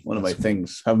bit dizzy. One of my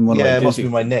things. It must be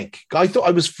my neck. I thought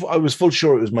I was full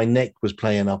sure it was my neck was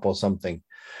playing up or something.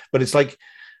 But it's like,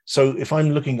 so if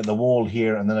I'm looking at the wall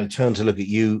here and then I turn to look at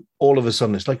you, all of a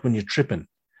sudden it's like when you're tripping.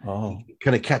 Oh. It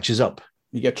kind of catches up.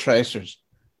 You get tracers.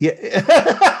 Yeah.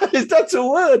 That's a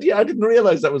word. Yeah, I didn't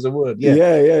realize that was a word. Yeah.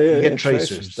 You get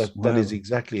tracers. That is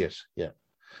exactly it. Yeah.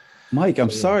 Mike, I'm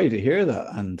sorry to hear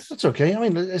that, and that's okay. I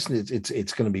mean, listen,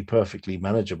 it's going to be perfectly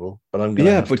manageable, but I'm going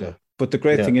to have to. But the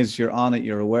great thing is, you're on it.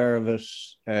 You're aware of it.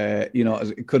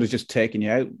 It could have just taken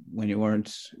you out when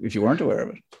if you weren't aware of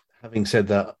it. Having said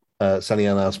that, Sally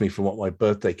Ann asked me for what my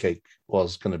birthday cake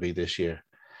was going to be this year,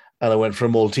 and I went for a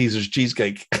Malteser's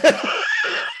cheesecake.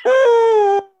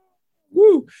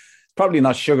 Woo! Probably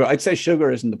not sugar. I'd say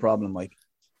sugar isn't the problem, Mike.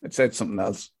 I'd say it's something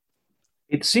else.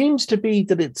 It seems to be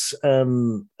that it's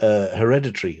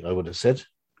hereditary, I would have said.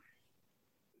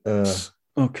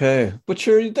 Okay. But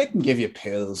sure, they can give you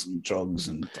pills and drugs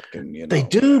and fucking, They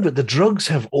do, but the drugs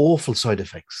have awful side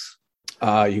effects.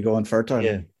 You go infertile.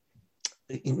 Yeah.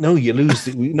 No, you lose.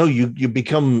 You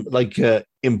become like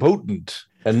impotent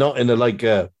and not in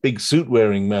a big suit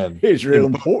wearing man. He's real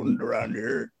important around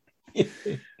here. You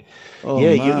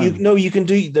can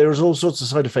do. There's all sorts of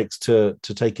side effects to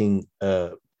taking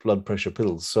blood pressure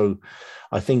pills. So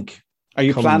I think. Are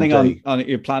you planning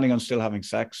on still having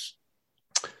sex?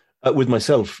 With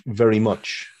myself, very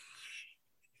much.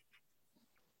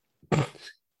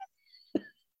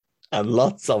 And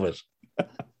lots of it.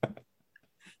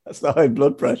 That's the high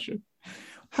blood pressure.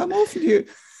 How often do you,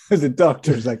 the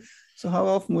doctor's like, so how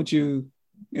often would you,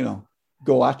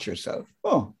 go at yourself?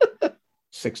 Oh,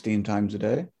 16 times a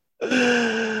day.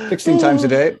 16 times a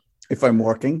day if I'm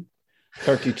working.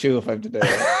 32 if I have the day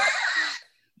off.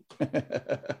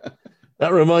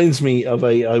 That reminds me of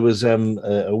I was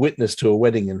a witness to a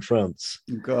wedding in France.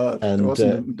 God,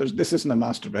 and this isn't a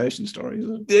masturbation story, is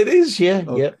it? It is, yeah,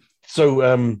 oh. Yeah.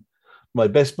 So my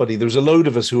best buddy, there was a load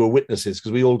of us who were witnesses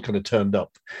because we all kind of turned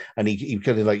up, and he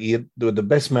kind of there were the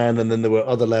best man, and then there were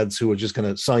other lads who were just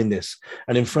going to sign this.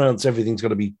 And in France, everything's got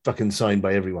to be fucking signed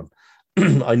by everyone.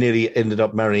 I nearly ended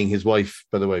up marrying his wife,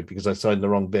 by the way, because I signed the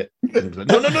wrong bit. Like,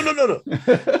 no.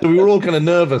 So we were all kind of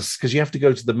nervous because you have to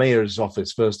go to the mayor's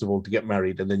office, first of all, to get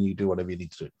married, and then you do whatever you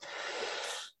need to do.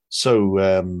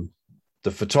 So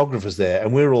the photographer's there,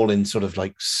 and we're all in sort of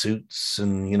like suits,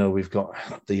 and, we've got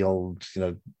the old,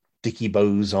 dicky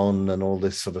bows on and all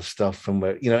this sort of stuff. And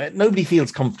we're, nobody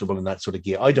feels comfortable in that sort of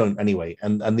gear. I don't anyway.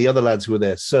 And the other lads who were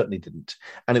there certainly didn't.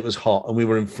 And it was hot, and we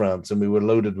were in France, and we were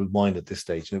loaded with wine at this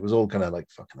stage. And it was all kind of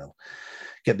like, fucking hell,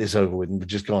 get this over with and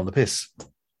just go on the piss.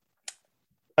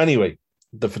 Anyway,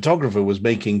 the photographer was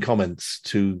making comments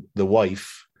to the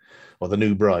wife or the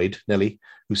new bride, Nellie,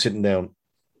 who's sitting down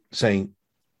saying,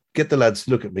 get the lads to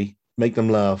look at me, make them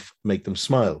laugh, make them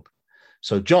smile.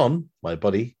 So John, my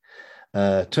buddy,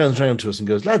 turns around to us and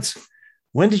goes, lads,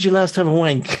 when did you last have a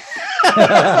wank?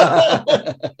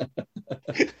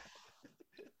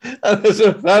 And there's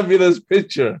a fabulous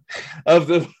picture of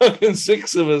the fucking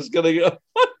six of us going to go,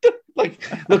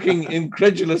 like looking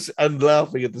incredulous and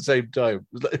laughing at the same time.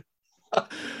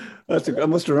 I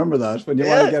must remember that. When you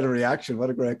want to get a reaction, what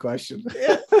a great question.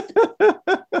 Yeah.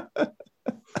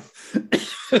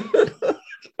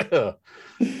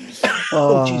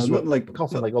 Jesus, nothing like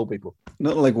coughing like old people.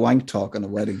 Nothing like wank talk at a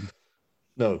wedding.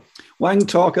 No. Wank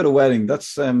talk at a wedding.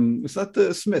 That's is that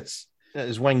the Smiths? That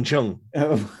is Wang Chung.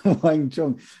 Wang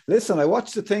Chung. Listen, I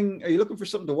watched the thing. Are you looking for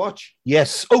something to watch?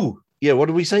 Yes. Oh, yeah. What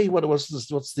did we say? What's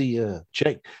the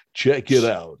check it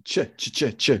out?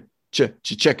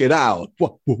 Check it out.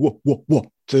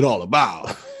 What's it all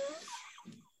about?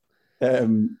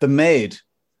 The Maid.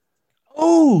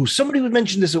 Oh, somebody would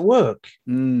mention this at work.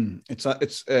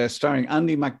 It's starring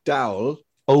Andy McDowell.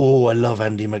 Oh, I love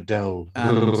Andy McDowell.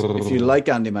 And if you like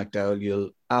Andy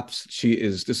McDowell,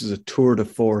 this is a tour de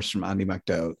force from Andy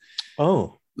McDowell.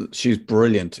 Oh, she's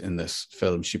brilliant in this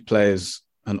film. She plays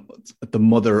the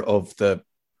mother of the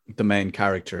main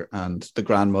character and the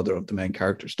grandmother of the main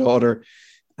character's daughter.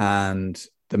 And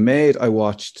The Maid, I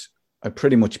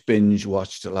pretty much binge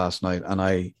watched it last night, and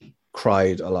I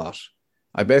cried a lot.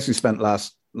 I basically spent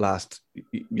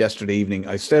yesterday evening,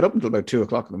 I stayed up until about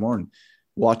 2:00 in the morning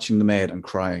watching The Maid and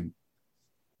crying.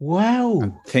 Wow.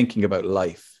 And thinking about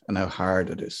life and how hard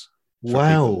it is.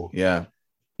 Wow. People. Yeah.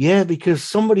 Yeah, because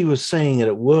somebody was saying it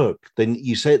at work. Then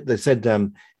they said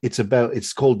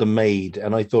it's called The Maid,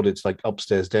 and I thought it's like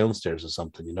upstairs, downstairs or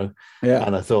something, you know? Yeah.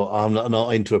 And I thought, I'm not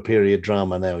into a period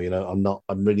drama now, you know,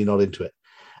 I'm really not into it.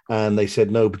 And they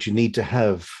said, no, but you need to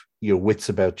have your wits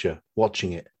about you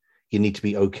watching it. You need to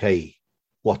be okay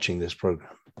watching this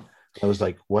program. I was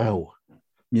like, wow.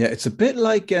 Yeah, it's a bit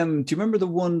like, do you remember the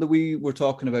one that we were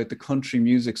talking about, the country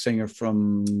music singer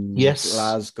from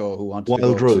Glasgow who wanted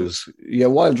Wild Rose?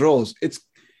 Wild Rose. It's,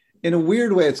 in a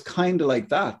weird way, it's kind of like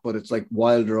that, but it's like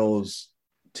Wild Rose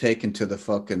taken to the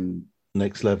fucking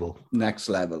next level,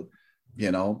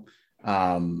 you know?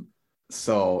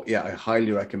 So, yeah, I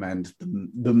highly recommend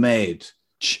The Maid.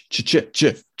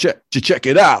 Check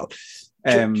it out.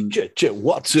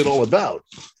 What's it all about?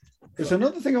 There's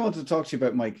another thing I wanted to talk to you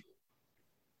about, Mike.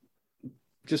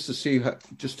 Just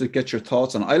to get your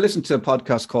thoughts on it. I listened to a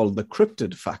podcast called The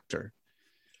Cryptid Factor.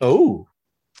 Oh.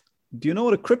 Do you know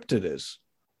what a cryptid is?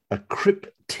 A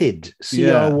cryptid.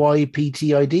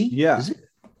 CRYPTID? Yeah. Is it?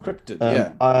 Cryptid,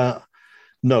 yeah.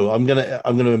 No, I'm gonna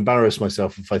embarrass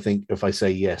myself if I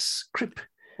say yes.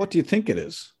 What do you think it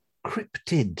is?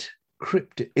 Cryptid.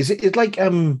 Is it like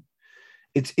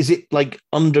is it like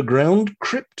underground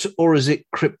crypt, or is it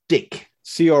cryptic?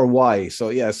 CRY. So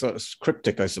it's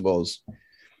cryptic, I suppose.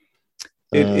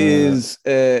 It is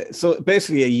so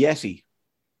basically a yeti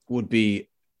would be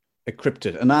a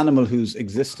cryptid, an animal whose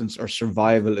existence or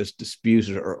survival is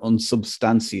disputed or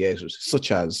unsubstantiated,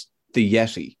 such as the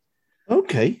yeti.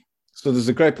 Okay. So there's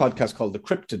a great podcast called The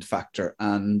Cryptid Factor,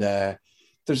 and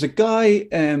there's a guy,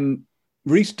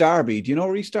 Rhys Darby. Do you know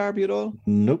Rhys Darby at all?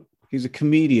 Nope. He's a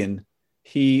comedian.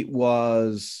 He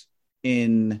was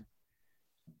in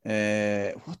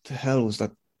what the hell was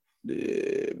that?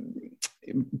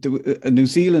 A New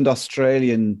Zealand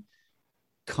Australian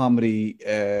comedy.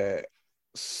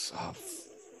 It's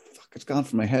gone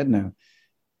from my head now.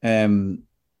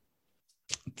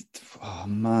 Oh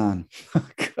man,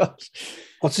 God.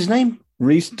 What's his name?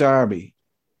 Rhys Darby.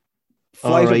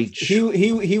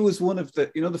 He was one of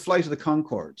the Flight of the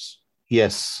Conchords.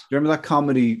 Yes. Do you remember that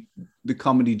comedy, the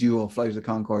comedy duo Flight of the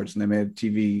Conchords, and they made a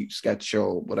TV sketch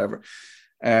show, whatever.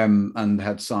 And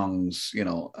had songs,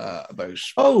 about.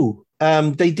 Oh,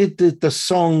 they did the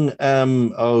song.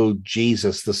 Oh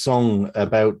Jesus, the song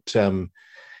about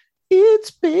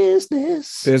it's business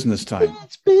time.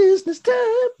 It's business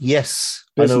time. Yes,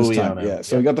 business time. Yeah.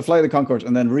 So we got the Flight of the Conchords,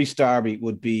 and then Rhys Darby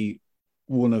would be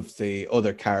one of the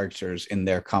other characters in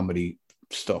their comedy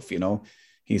stuff.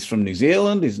 He's from New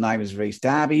Zealand. His name is Rhys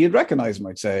Darby. You'd recognize him,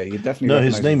 I'd say. You'd definitely. No,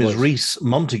 his name is Rhys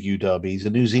Montague Darby. He's a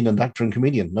New Zealand actor and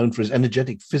comedian known for his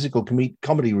energetic physical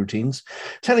comedy routines,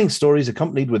 telling stories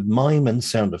accompanied with mime and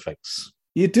sound effects.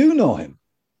 You do know him.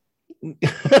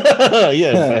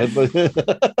 Yeah.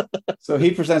 So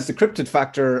he presents The Cryptid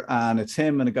Factor, and it's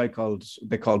him and a guy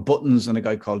they call Buttons, and a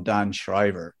guy called Dan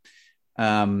Shriver.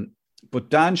 But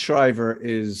Dan Shriver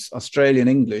is Australian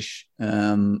English,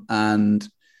 and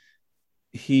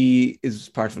he is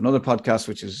part of another podcast,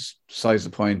 which is Size the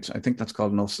Point. I think that's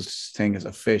called No Such Thing as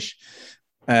a Fish.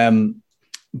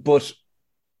 But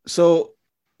so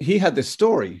he had this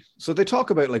story. So they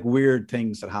talk about like weird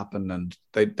things that happen, and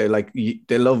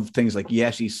they love things like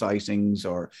Yeti sightings,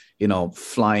 or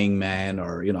flying men,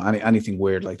 or anything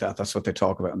weird like that. That's what they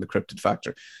talk about in The Cryptid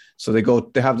Factor. So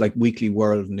they have like weekly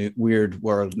weird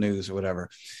world news or whatever.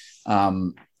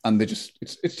 and it's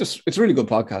a really good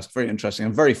podcast, very interesting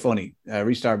and very funny.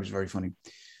 Rhys Darby's very funny.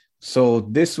 So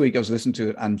this week I was listening to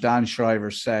it, and Dan Shriver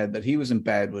said that he was in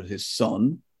bed with his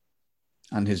son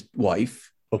and his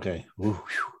wife. Okay. Ooh.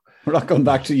 We're not going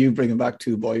back to you bringing back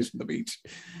two boys from the beach.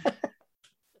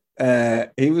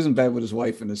 He was in bed with his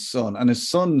wife and his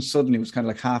son suddenly was kind of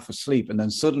like half asleep, and then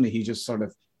suddenly he just sort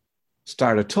of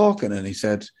started talking, and he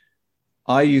said,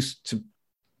 I used to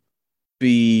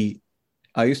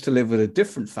live with a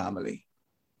different family.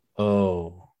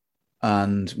 Oh.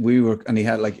 And he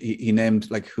had like, he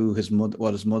named like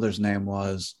what his mother's name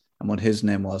was, and what his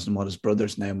name was, and what his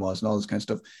brother's name was, and all this kind of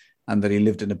stuff. And that he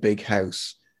lived in a big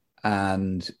house,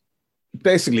 and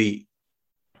basically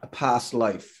a past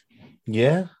life.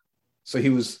 Yeah. So he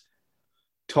was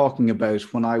talking about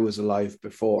when I was alive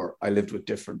before, I lived with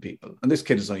different people. And this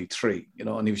kid is only 3,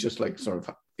 and he was just like sort of,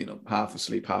 half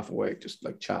asleep, half awake, just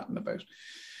like chatting about.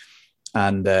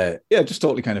 And just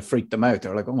totally kind of freaked them out. They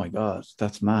were like, "Oh my God,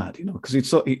 that's mad," because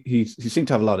he seemed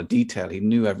to have a lot of detail. He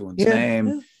knew everyone's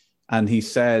name, and he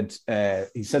said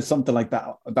something like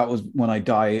that. That was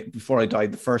before I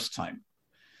died the first time.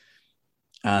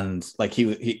 And like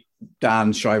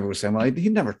Dan Shriver was saying, well,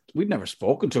 we'd never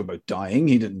spoken to him about dying.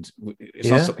 He didn't.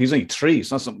 He's only 3.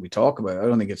 It's not something we talk about. I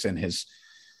don't think it's in his.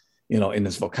 In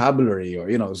his vocabulary, or,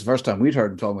 it was the first time we'd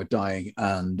heard him talking about dying,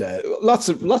 and lots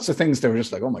of things. They were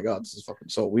just like, oh my God, this is fucking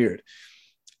so weird.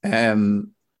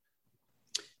 And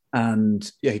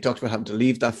he talked about having to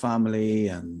leave that family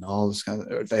and all this kind of,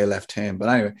 or they left him. But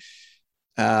anyway,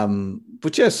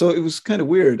 so it was kind of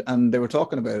weird, and they were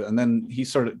talking about it, and then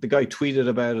the guy tweeted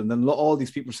about it, and then all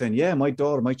these people saying, yeah, my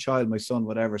daughter, my child, my son,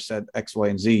 whatever, said X, Y,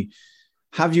 and Z.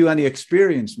 Have you any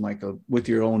experience, Michael, with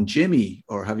your own Jimmy,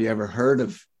 or have you ever heard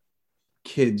of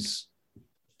kids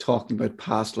talking about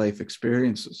past life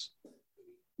experiences?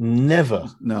 Never.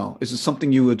 No. Is it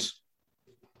something you would?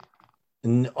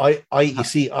 You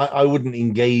see, I wouldn't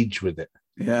engage with it.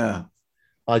 Yeah.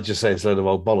 I'd just say it's a load of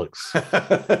old bollocks.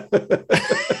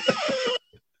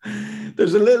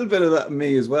 There's a little bit of that in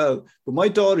me as well. But my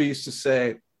daughter used to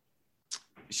say,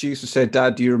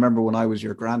 Dad, do you remember when I was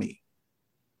your granny?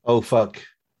 Oh, fuck.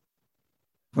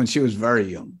 When she was very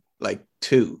young, like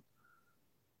 2.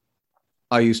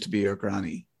 I used to be your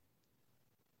granny.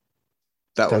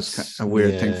 That's was kind of a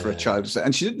weird thing for a child to say.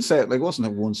 And she didn't say it, like, it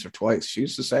wasn't once or twice. She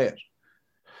used to say it.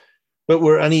 But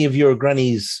were any of your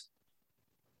grannies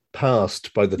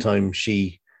passed by the time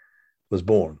she was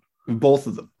born? Both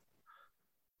of them.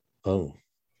 Oh.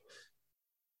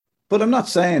 But I'm not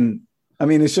saying, I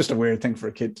mean, it's just a weird thing for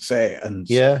a kid to say. And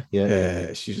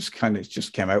she just kind of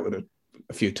came out with it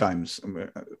a few times.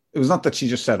 It was not that she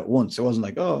just said it once. It wasn't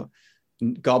like, oh,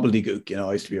 gobbledygook,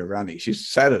 I used to be a granny. She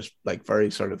said it like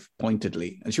very sort of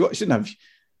pointedly, and she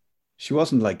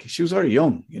wasn't like, she was very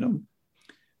young,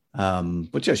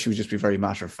 but yeah, she would just be very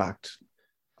matter of fact.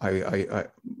 I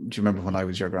do you remember when I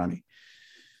was your granny?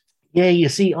 Yeah, you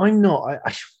see, I'm not.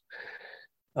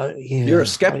 You're a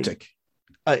skeptic.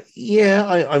 I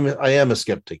am a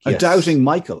skeptic. Yes. A doubting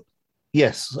Michael.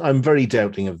 Yes, I'm very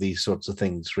doubting of these sorts of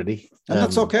things, really. And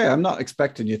that's okay. I'm not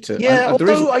expecting you to. Yeah,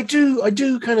 although I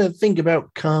do kind of think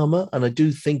about karma, and I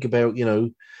do think about,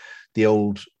 the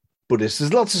old Buddhists.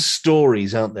 There's lots of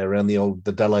stories out there around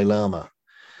the Dalai Lama,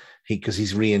 because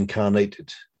he's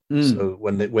reincarnated. So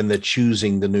when they're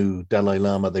choosing the new Dalai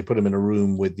Lama, they put him in a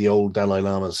room with the old Dalai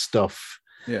Lama's stuff.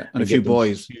 Yeah, and a few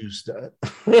boys.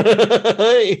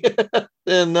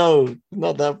 No,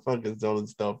 not that fucking solid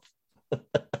stuff.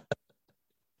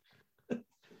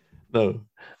 No.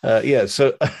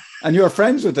 So. And you're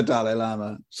friends with the Dalai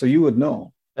Lama, so you would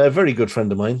know. A very good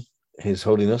friend of mine, His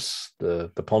Holiness, the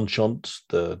Penchant.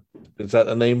 Is that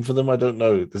a name for them? I don't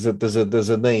know. There's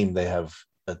a name they have,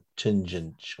 a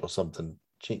Chinjinch or something.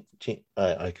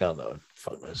 I can't know.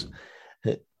 Fuck knows.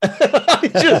 There's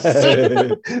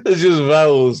just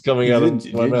vowels coming out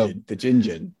of my mouth. The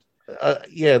Jinjin.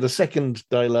 The second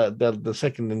the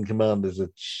second in command is a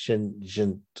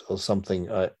Chinjint or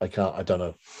something. I don't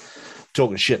know.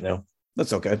 Talking shit now.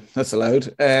 That's okay. That's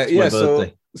allowed.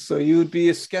 So you would be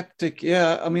a skeptic.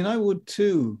 Yeah, I mean, I would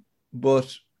too.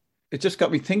 But it just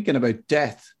got me thinking about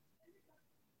death.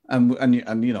 And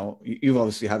you've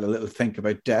obviously had a little think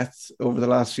about death over the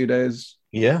last few days.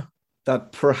 Yeah.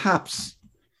 That perhaps,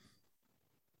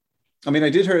 I mean, I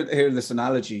did hear this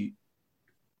analogy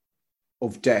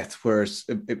of death, where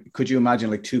could you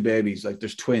imagine like 2 babies, like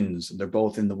there's twins and they're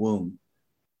both in the womb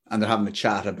and they're having a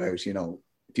chat about, do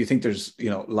you think there's,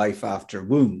 life after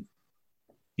womb?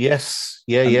 Yes.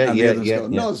 Yeah. Go,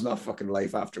 no, it's not fucking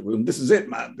life after womb. This is it,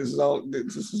 man. This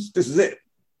is it.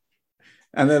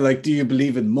 And then like, do you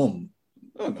believe in mum?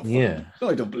 Oh, no, Yeah. No,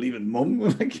 I don't believe in mum.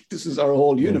 Like, this is our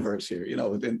whole universe here,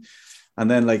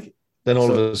 and then like. Then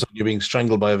all of a sudden you're being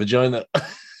strangled by a vagina.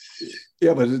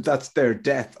 Yeah, but that's their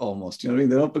death almost. You know what I mean?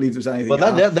 They don't believe there's anything. Well,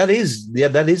 that is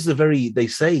the very. They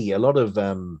say a lot of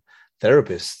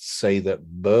therapists say that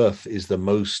birth is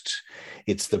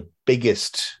it's the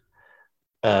biggest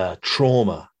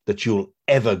trauma that you'll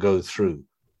ever go through,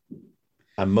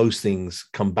 and most things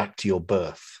come back to your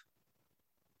birth.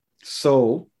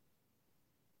 So,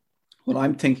 what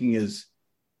I'm thinking is,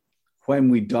 when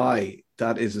we die,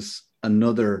 that is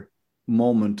another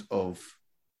moment of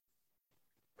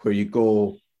where you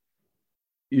go,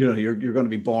 you're going to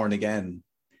be born again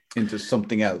into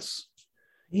something else.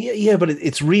 Yeah, but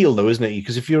it's real though, isn't it?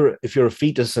 Because if you're a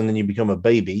fetus and then you become a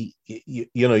baby,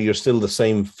 you're still the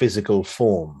same physical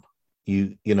form.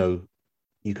 You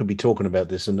could be talking about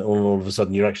this, and all of a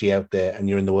sudden you're actually out there and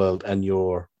you're in the world, and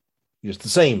you're the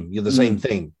same. You're the same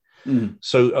thing. Mm.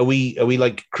 So are we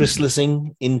like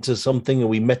chrysalising into something? Are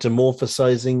we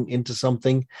metamorphosizing into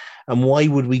something? And why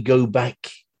would we go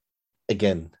back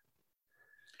again?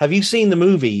 Have you seen the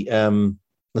movie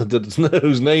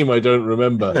whose name I don't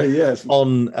remember? Yes,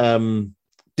 on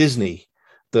Disney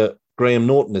that Graham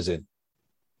Norton is in.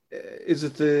 Is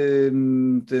it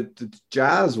the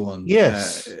jazz one?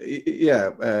 Yes.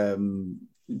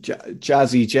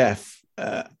 Jazzy Jeff,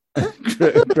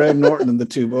 Graham Norton and the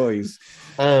two boys.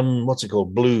 What's it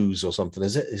called? Blues or something?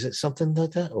 Is it something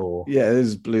like that? Or yeah, it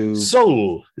is Blues.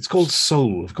 Soul. It's called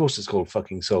Soul. Of course, it's called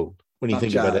fucking Soul. When you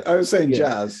think jazz. about it, I was saying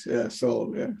jazz. Yeah,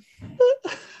 soul. Yeah.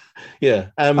 Yeah.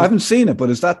 I haven't seen it, but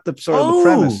is that the sort of the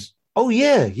premise? Oh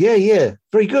yeah.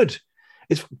 Very good.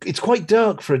 It's quite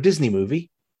dark for a Disney movie,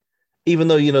 even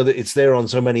though you know that it's there on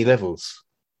so many levels.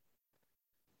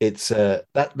 It's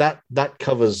that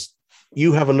covers.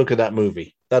 You have a look at that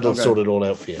movie. That'll sort it all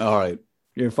out for you. All right.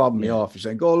 You're fobbing me off. You're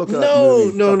saying, go look at that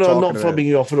movie. No, I'm not fobbing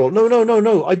you off at all.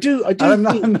 No. I do.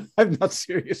 I'm not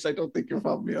serious. I don't think you're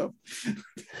fobbing me off.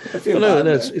 I feel no.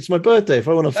 It's my birthday. If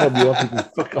I want to fob you off, you can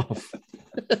fuck off.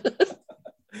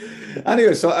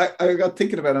 Anyway, so I got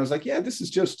thinking about it. I was like, yeah, this is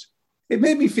just, it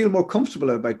made me feel more comfortable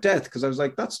about death, because I was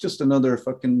like, that's just another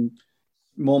fucking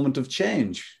moment of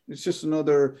change. It's just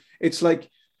another, it's like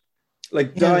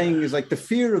dying is like, the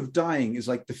fear of dying is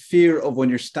like the fear of when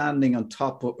you're standing on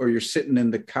top of, or you're sitting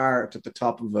in the cart at the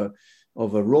top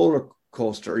of a roller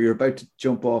coaster, or you're about to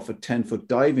jump off a 10-foot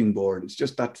diving board. It's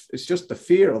just the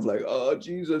fear of like, oh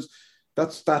Jesus,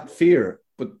 that's that fear.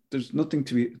 But there's nothing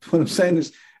to be, what I'm saying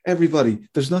is, everybody,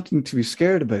 there's nothing to be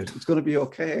scared about. It's going to be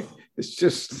okay. It's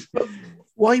just,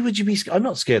 why would you be scared? I'm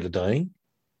not scared of dying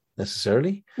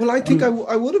necessarily. Well, I think I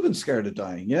would have been scared of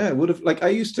dying. Yeah, I would have. Like I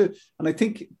used to, and I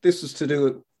think this is to do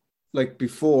with like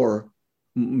before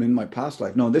in my past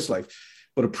life, no, in this life,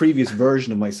 but a previous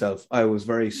version of myself. I was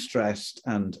very stressed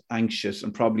and anxious,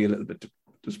 and probably a little bit.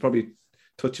 There's probably a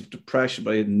touch of depression,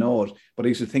 but I didn't know it. But I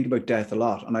used to think about death a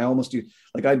lot, and I almost do.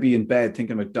 Like I'd be in bed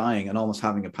thinking about dying and almost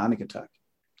having a panic attack.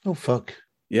 Oh fuck!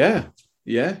 Yeah.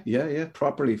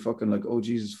 Properly fucking like, oh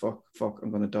Jesus, fuck,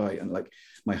 I'm gonna die, and like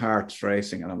my heart's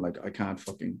racing, and I'm like, I can't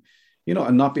fucking,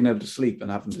 and not being able to sleep and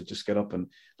having to just get up,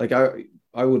 and like I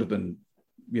would have been,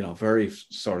 very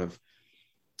sort of.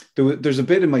 There's a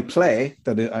bit in my play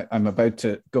that I'm about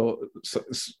to go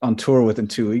on tour with in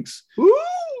 2 weeks. Woo!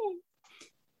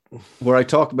 Where I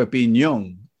talk about being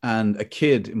young and a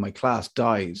kid in my class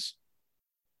dies.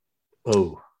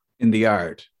 Oh, in the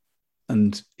yard.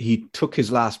 And he took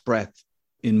his last breath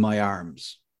in my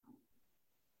arms.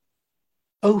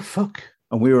 Oh, fuck.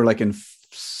 And we were like in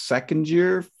first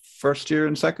year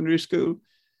in secondary school.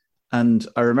 And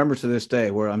I remember to this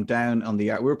day where I'm down on the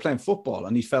yard. We were playing football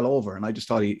and he fell over, and I just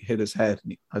thought he hit his head.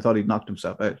 And I thought he'd knocked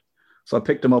himself out. So I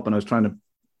picked him up and I was trying to,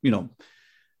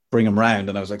 bring him round.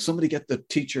 And I was like, somebody get the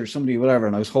teacher, somebody, whatever.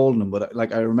 And I was holding him. But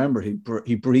like, I remember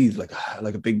he breathed like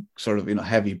a big sort of,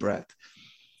 heavy breath.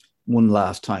 One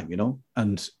last time,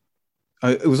 and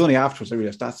it was only afterwards I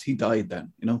realized he died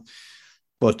then,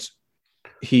 but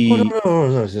he. Oh,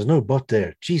 no, there's no but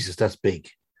there. Jesus, that's big.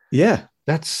 Yeah,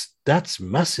 that's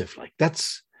massive. Like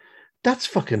that's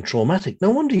fucking traumatic. No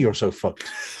wonder you're so fucked.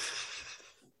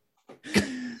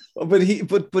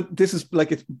 But this is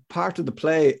like, it's part of the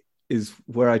play is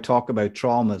where I talk about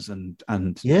traumas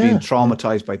and being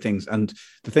traumatized by things. And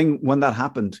the thing when that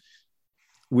happened,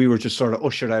 we were just sort of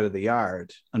ushered out of the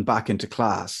yard and back into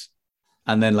class.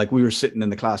 And then like we were sitting in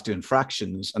the class doing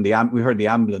fractions, and we heard the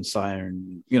ambulance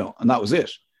siren, and that was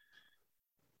it.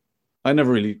 I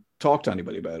never really talked to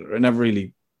anybody about it.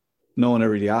 No one ever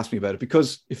really asked me about it,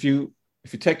 because if you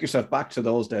take yourself back to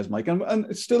those days, Mike, and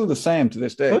it's still the same to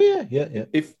this day. Oh yeah.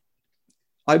 If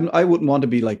I wouldn't want to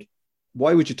be like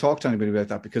why would you talk to anybody about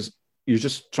that? Because you're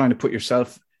just trying to put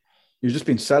yourself, you're just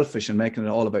being selfish and making it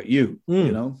all about you,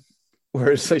 you know?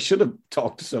 Whereas I should have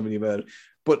talked to somebody about it.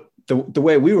 But the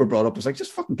way we were brought up was like,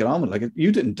 just fucking get on with it. Like,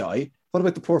 you didn't die. What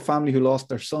about the poor family who lost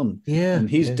their son? Yeah. And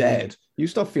he's dead. Yeah. You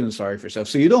stop feeling sorry for yourself.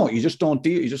 So you just don't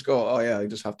deal. You just go, oh yeah, I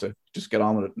just have to just get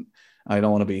on with it. I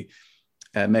don't want to be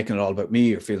making it all about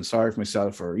me or feeling sorry for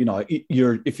myself, or, you know,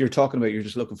 if you're talking about, you're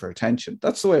just looking for attention.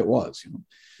 That's the way it was, you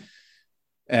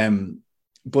know?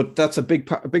 But that's a big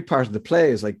part of the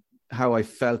play, is like how I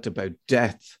felt about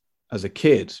death as a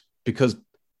kid, because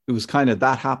it was kind of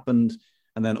that happened.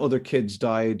 And then other kids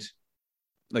died.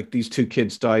 Like, these two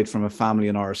kids died from a family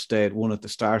in our estate, one at the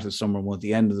start of the summer and one at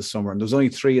the end of the summer. And there was only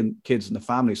 3 kids in the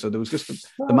family. So there was just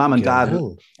the mom and dad.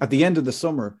 At the end of the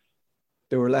summer,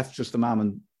 they were left just the mom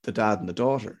and the dad and the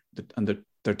daughter, and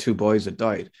their 2 boys had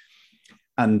died.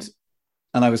 And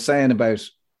I was saying about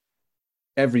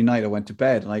every night I went to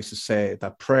bed and I used to say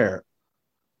that prayer.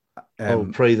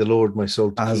 Pray the Lord my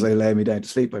soul to as keep. I lay me down to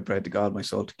sleep, I prayed to God my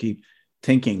soul to keep,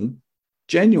 thinking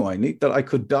genuinely that I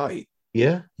could die.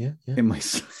 Yeah. In my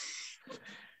sleep.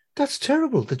 That's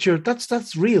terrible.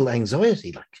 That's real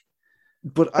anxiety. Like,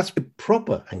 but that's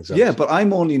proper anxiety. Yeah, but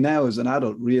I'm only now as an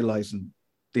adult realizing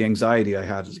the anxiety I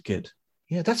had as a kid.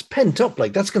 Yeah, that's pent up.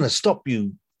 Like, that's going to stop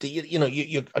you. You know,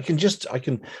 I can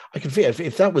fear.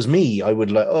 If that was me, I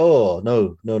would like, oh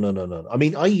no. I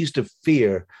mean, I used to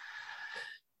fear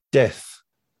death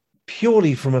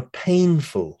purely from a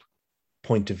painful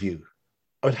point of view.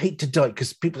 I would hate to die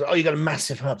because people say, oh, you got a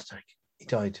massive heart attack. He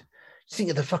died. Just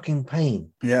think of the fucking pain.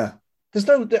 Yeah. I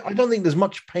don't think there's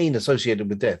much pain associated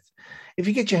with death. If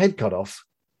you get your head cut off,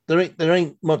 there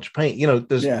ain't much pain. You know,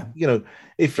 you know,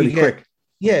 if pretty you get, quick.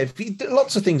 Yeah,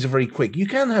 lots of things are very quick. You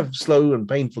can have slow and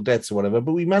painful deaths or whatever,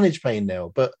 but we manage pain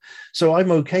now. But so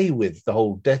I'm okay with the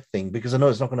whole death thing because I know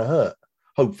it's not going to hurt,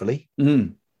 hopefully.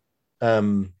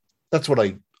 That's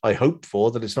what I hope for,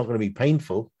 that it's not going to be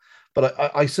painful. But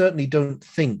I certainly don't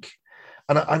think,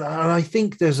 and I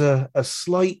think there's a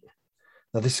slight,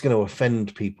 now this is going to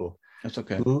offend people. That's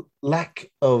okay. Lack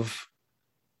of,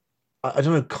 I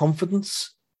don't know,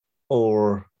 confidence,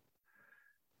 or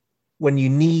when you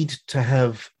need to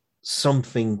have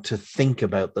something to think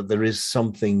about, that there is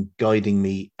something guiding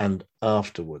me, and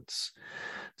afterwards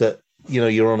that, you know,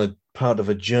 you're on a part of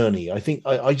a journey. I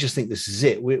just think this is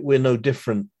it. We're no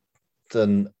different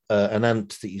than an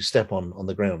ant that you step on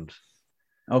the ground.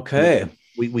 Okay.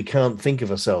 We can't think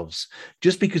of ourselves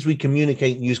just because we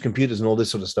communicate and use computers and all this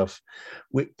sort of stuff.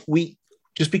 We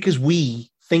just because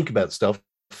we think about stuff,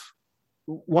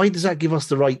 why does that give us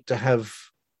the right to have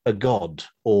a God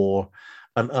or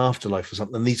an afterlife or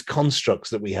something? And these constructs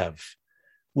that we have,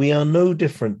 we are no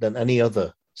different than any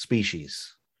other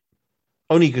species,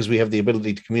 only because we have the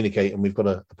ability to communicate and we've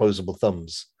got opposable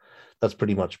thumbs. That's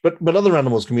pretty much. But other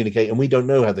animals communicate and we don't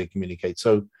know how they communicate.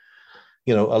 So,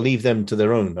 you know, I'll leave them to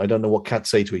their own. I don't know what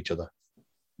cats say to each other.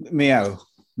 Meow,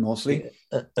 mostly.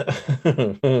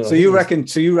 So you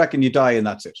reckon you die and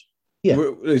that's it? Yeah.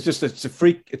 It's a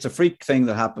freak thing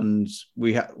that happens.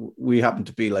 We happen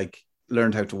to be like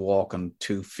learned how to walk on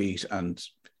 2 feet and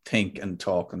think and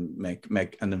talk and make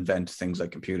and invent things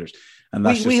like computers. And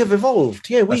that's we have evolved.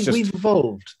 Yeah, we've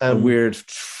evolved. A weird,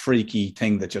 freaky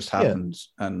thing that just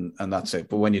happens, and that's it.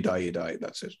 But when you die, you die.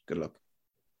 That's it. Good luck.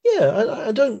 Yeah,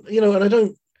 I don't, you know, and I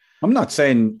don't. I'm not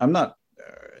saying I'm not.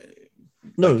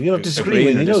 No, you're not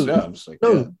disagreeing with me.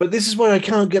 No, but this is why I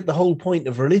can't get the whole point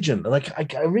of religion, and I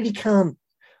really can't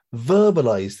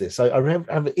verbalize this. I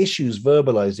have issues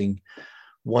verbalizing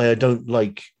why I don't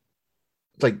like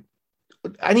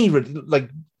any,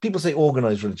 like, people say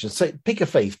organized religion. Say pick a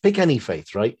faith, pick any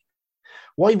faith, right?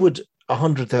 Why would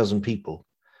 100,000 people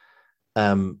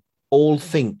all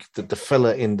think that the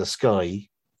fella in the sky,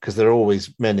 because there are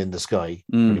always men in the sky,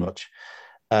 pretty much,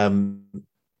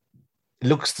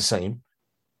 looks the same?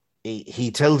 He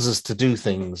tells us to do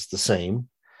things the same,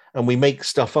 and we make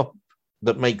stuff up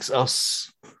that makes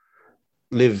us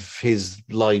live his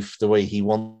life the way he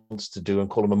wants to do and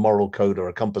call him a moral code or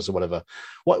a compass or whatever.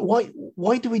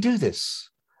 Why do we do this?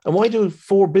 And why do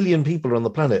 4 billion people on the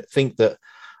planet think that,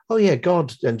 oh yeah,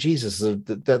 God and Jesus,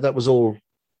 that was all,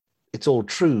 it's all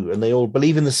true, and they all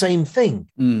believe in the same thing?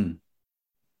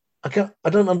 I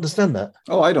don't understand that.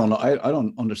 Oh, I don't know. I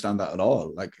don't understand that at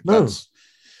all. Like, no.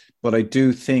 But I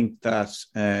do think that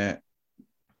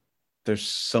there's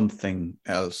something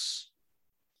else.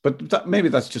 But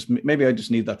maybe I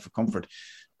just need that for comfort.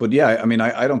 But yeah, I mean,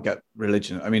 I don't get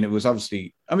religion. I mean, it was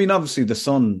obviously the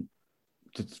Son,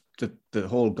 the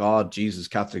whole God, Jesus,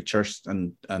 Catholic Church,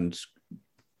 and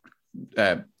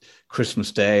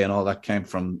Christmas Day and all that came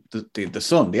from the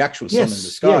sun, the actual sun in the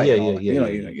sky.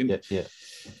 Yeah.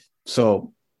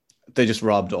 So they just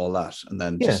robbed all that and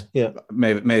then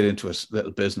made it into a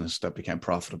little business that became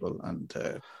profitable. And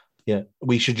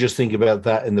we should just think about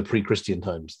that in the pre-Christian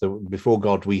times. Before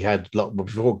God,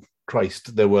 before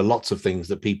Christ, there were lots of things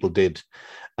that people did,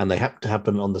 and they had to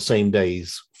happen on the same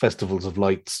days. Festivals of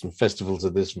lights and festivals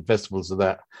of this and festivals of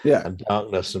that, and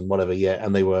darkness and whatever.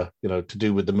 And they were, to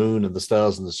do with the moon and the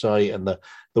stars and the sky and the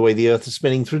way the earth is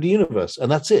spinning through the universe,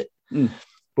 and that's it.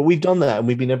 But we've done that, and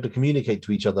we've been able to communicate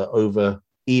to each other over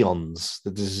eons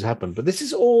that this has happened. But this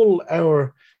is all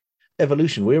our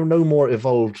evolution. We're no more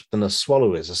evolved than a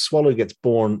swallow is. A swallow gets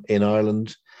born in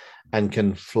Ireland and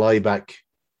can fly back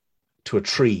to a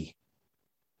tree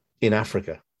in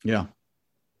Africa. Yeah.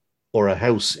 Or a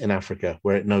house in Africa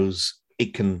where it knows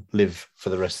it can live for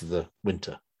the rest of the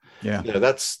winter. Yeah.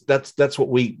 That's what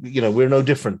we're no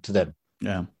different to them.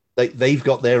 Yeah. They've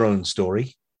got their own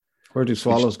story. Where do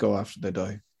swallows go after they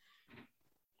die?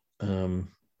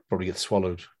 Probably get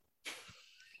swallowed.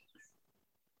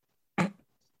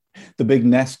 The big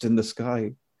nest in the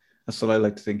sky. That's what I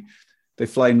like to think. They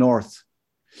fly north.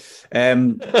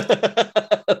 The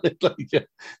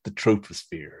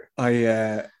troposphere.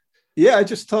 I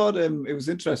just thought it was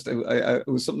interesting. It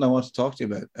was something I wanted to talk to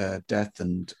you about, death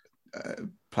and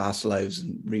past lives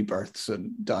and rebirths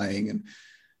and dying. And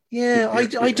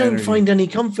I don't find any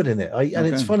comfort in it. And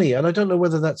it's funny, and I don't know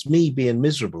whether that's me being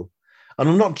miserable. And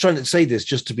I'm not trying to say this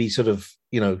just to be sort of,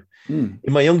 in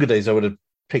my younger days, I would have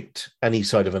picked any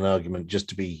side of an argument just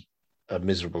to be a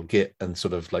miserable git and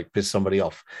sort of like piss somebody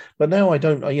off. But now I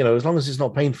don't, as long as it's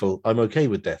not painful, I'm okay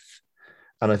with death.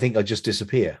 And I think I just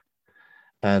disappear.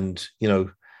 And,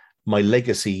 my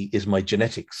legacy is my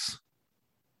genetics.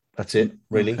 That's it,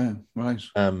 really. Okay, right.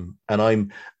 And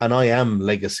I am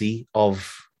legacy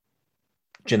of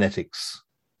genetics.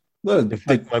 Well, in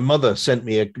fact, my mother sent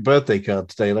me a birthday card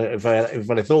today. If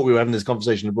I thought we were having this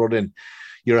conversation, I brought in,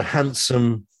 you're a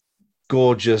handsome,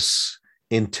 gorgeous,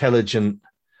 intelligent,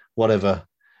 whatever.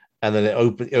 And then it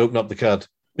opened up the card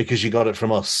because you got it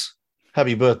from us.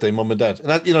 Happy birthday, Mum and Dad. And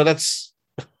that, that's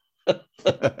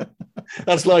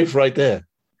that's life right there.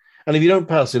 And if you don't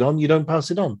pass it on, you don't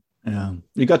pass it on. Yeah,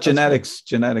 you got genetics,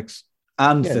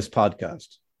 and this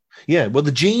podcast. Yeah, well,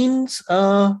 the genes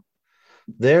are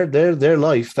their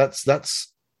life. That's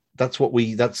what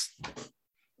we're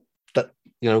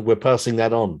passing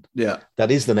that on. Yeah,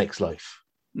 that is the next life.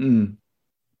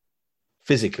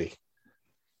 Physically.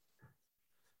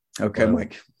 Okay,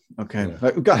 Mike. Okay,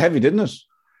 it got heavy, didn't it?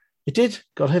 It did.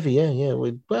 Got heavy. Yeah.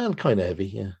 Well, kind of heavy.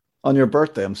 Yeah. On your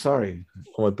birthday, I'm sorry.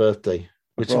 On my birthday,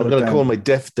 which I'm going to call my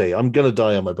death day. I'm going to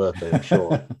die on my birthday, I'm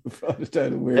sure.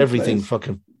 Everything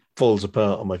fucking falls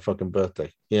apart on my fucking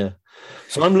birthday. Yeah.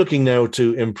 So I'm looking now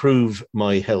to improve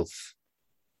my health.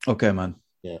 Okay, man.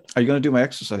 Yeah. Are you going to do my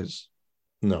exercise?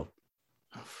 No.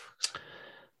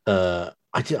 I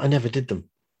never did them.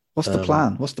 What's the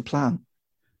plan? What's the plan?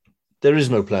 There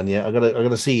is no plan yet. I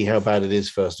gotta see how bad it is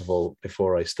first of all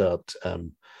before I start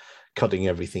cutting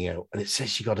everything out. And it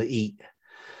says you got to eat.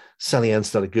 Sally Ann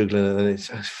started Googling it, and it's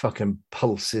fucking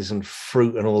pulses and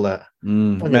fruit and all that.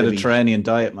 Mediterranean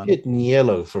diet, man. Hitting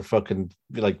yellow for fucking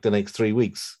like the next 3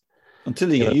 weeks.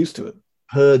 Until you get used to it.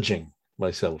 Purging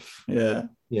myself. Yeah.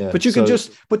 Yeah. But you can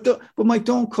but Mike,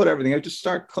 don't cut everything out. Just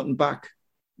start cutting back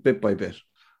bit by bit.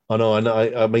 I know.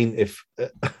 I mean, if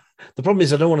the problem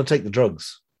is I don't want to take the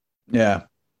drugs. Yeah.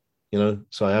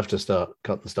 So I have to start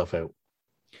cutting stuff out.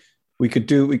 We could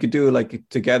do like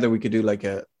together. We could do like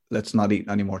a let's not eat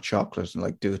any more chocolates and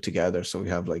like do it together. So we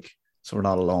have so we're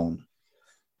not alone.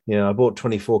 Yeah, I bought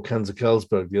 24 cans of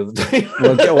Carlsberg the other day.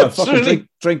 Well,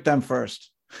 drink them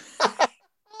first.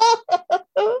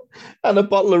 And a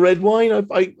bottle of red wine.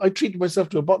 I treated myself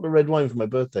to a bottle of red wine for my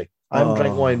birthday. I haven't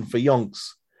drank wine for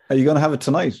yonks. Are you going to have it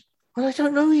tonight? Well, I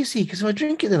don't know, you see, because if I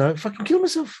drink it, then I'd fucking kill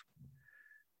myself.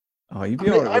 Oh, you'd be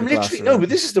all right. I'm literally, no, but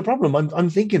this is the problem. I'm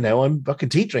thinking now I'm fucking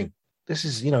teetering. This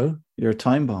is, You're a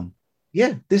time bomb.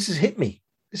 Yeah, this has hit me.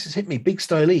 Big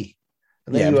styley.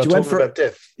 And then you went for about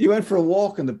death. You went for a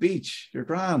walk on the beach. You're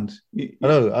grand. I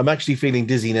know. I'm actually feeling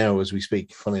dizzy now as we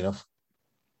speak, funny enough.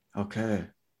 Okay.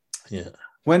 Yeah.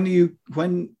 When do you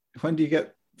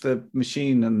get the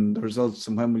machine and the results,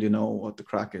 and when will you know what the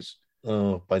crack is?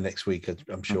 Oh, by next week,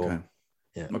 I'm sure. Okay.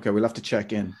 Yeah. Okay, we'll have to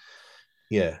check in.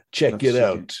 Yeah, check it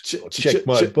out. Check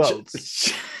my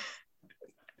pulse.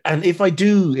 And if I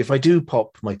do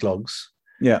pop my clogs,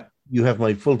 yeah, you have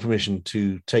my full permission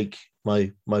to take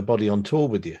my body on tour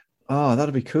with you. Oh,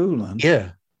 that'd be cool, man.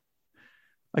 Yeah.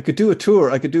 I could do a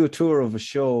tour. I could do a tour of a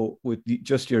show with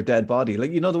just your dead body.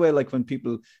 Like, you know, the way, like when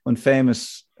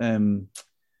famous,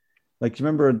 like, you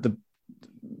remember the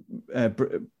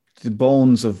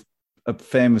bones of a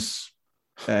famous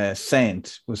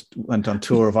saint went on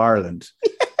tour of Ireland.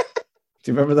 Do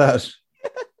you remember that?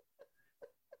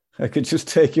 I could just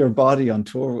take your body on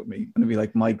tour with me, and it'd be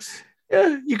like Mike's.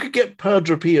 Yeah, you could get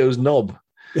Padre Pio's knob.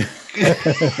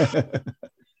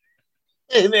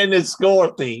 And then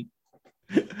escort thee.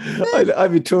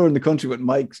 I'd be touring the country with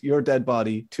Mike's, your dead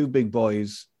body, two big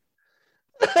boys.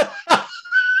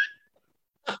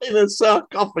 In a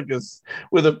sarcophagus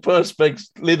with a perspex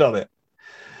lid on it.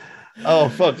 Oh,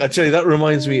 fuck. I tell you, that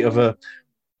reminds me of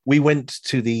we went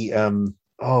to the,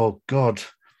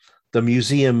 the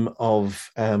Museum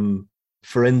of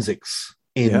Forensics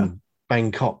in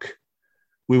Bangkok.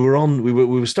 We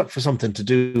were stuck for something to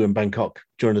do in Bangkok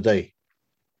during the day.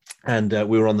 And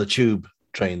we were on the tube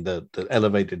train, the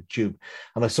elevated tube.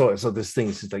 And I saw this thing,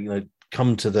 it's like, you know,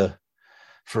 come to the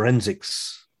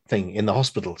forensics thing in the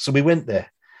hospital. So we went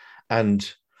there, and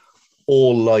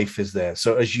all life is there.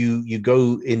 So as you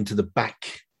go into the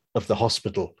back of the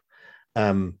hospital,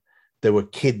 there were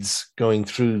kids going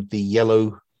through the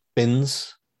yellow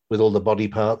bins with all the body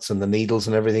parts and the needles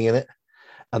and everything in it.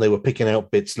 And they were picking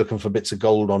out bits, looking for bits of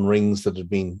gold on rings that had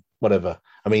been whatever.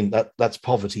 I mean, that's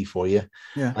poverty for you.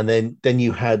 Yeah. And then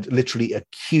you had literally a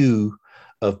queue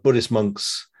of Buddhist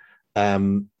monks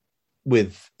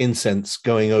with incense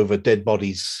going over dead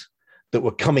bodies that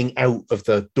were coming out of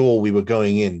the door we were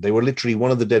going in. They were literally,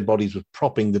 one of the dead bodies was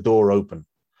propping the door open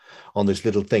on this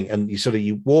little thing. And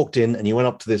you walked in and you went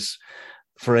up to this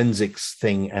forensics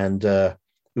thing, and it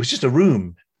was just a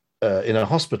room in a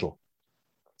hospital,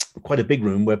 quite a big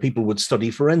room where people would study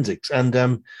forensics.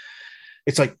 And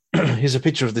it's like, here's a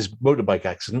picture of this motorbike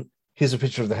accident. Here's a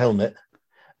picture of the helmet.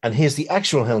 And here's the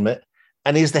actual helmet.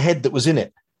 And here's the head that was in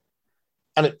it.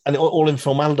 And all in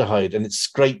formaldehyde. And it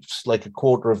scraped like a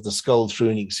quarter of the skull through,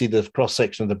 and you can see the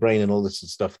cross-section of the brain and all this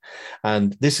stuff.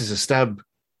 And this is a stab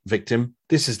victim.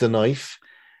 This is the knife.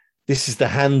 This is the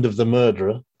hand of the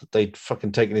murderer that they'd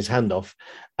fucking taken his hand off.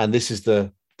 And this is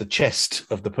the chest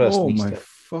of the person. Oh, my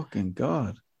fucking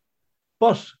God.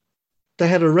 But they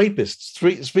had a rapist.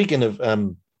 Speaking of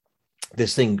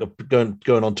this thing of going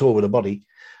on tour with a body,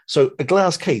 so a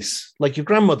glass case like your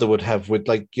grandmother would have with,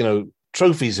 like, you know,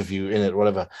 trophies of you in it or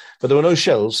whatever, but there were no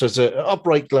shelves. So it's an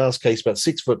upright glass case about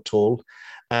 6 foot tall,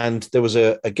 and there was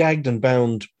a gagged and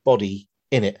bound body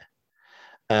in it.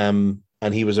 And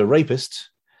he was a rapist,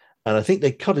 and I think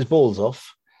they cut his balls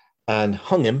off and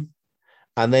hung him,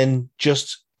 and then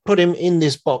just put him in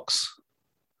this box.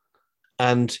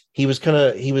 And he was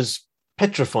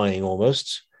petrifying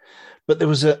almost, but there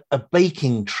was a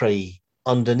baking tray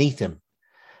underneath him,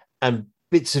 and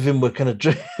bits of him were kind of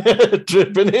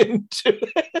dripping into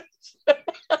it.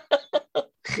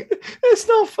 It's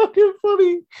not fucking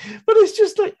funny, but it's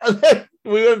just like, and then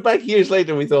we went back years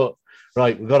later and we thought,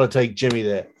 right, we've got to take Jimmy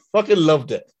there. Fucking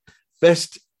loved it.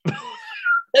 Best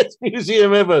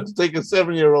museum ever to take a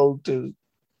 7-year-old to.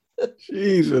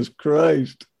 Jesus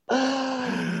Christ.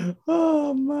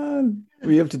 Oh, man.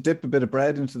 We have to dip a bit of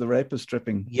bread into the rapist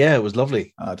dripping. Yeah, it was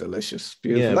lovely. Ah, delicious.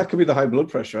 Beautiful. Yeah. That could be the high blood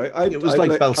pressure. It was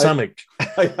like balsamic.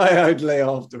 I'd lay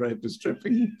off the rapist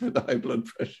dripping for the high blood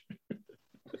pressure.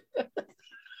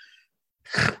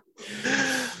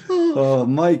 Oh,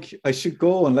 Mike, I should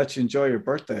go and let you enjoy your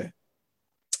birthday.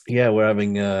 Yeah, we're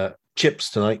having chips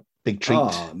tonight. Big treat.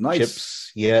 Oh, nice.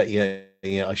 Chips. Yeah.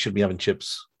 I should be having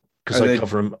chips because I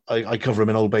cover them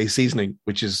in Old Bay seasoning,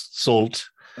 which is salt.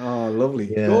 Oh,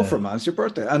 lovely. Yeah. Go for it, man. It's your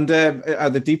birthday. And are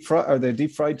they deep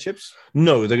fried chips?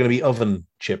 No, they're going to be oven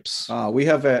chips. We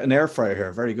have an air fryer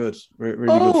here. Very good. Really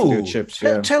good for good chips.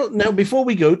 Now, before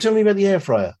we go, tell me about the air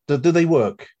fryer. Do they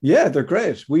work? Yeah, they're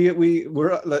great. We're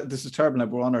this is terrible.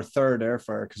 We're on our third air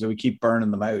fryer because we keep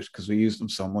burning them out because we use them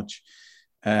so much.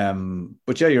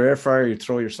 But yeah, your air fryer, you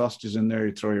throw your sausages in there,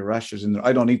 you throw your rashers in there.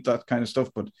 I don't eat that kind of stuff,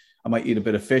 but I might eat a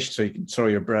bit of fish, so you can throw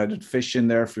your breaded fish in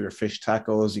there for your fish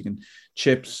tacos. You can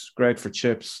chips, great for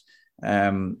chips.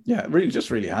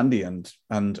 Really handy.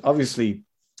 And obviously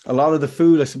a lot of the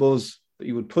food, I suppose, that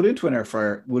you would put into an air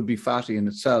fryer would be fatty in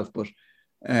itself, but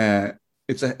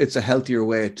it's a healthier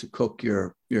way to cook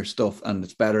your stuff, and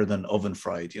it's better than oven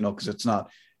fried,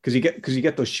 because you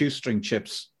get those shoestring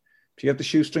chips. Do you get the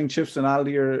shoestring chips in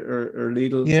Aldi or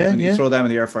Lidl? Yeah, and you throw them in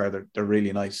the air fryer. They're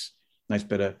really nice. Nice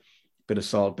bit of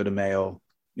salt, bit of mayo.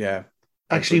 Yeah.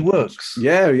 Actually works.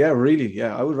 Yeah, really.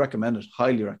 Yeah, I would recommend it.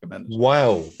 Highly recommend it.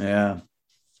 Wow. Yeah.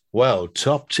 Wow.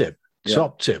 Top tip. Yeah.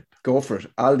 Top tip. Go for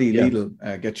it. Aldi,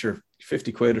 Lidl, get your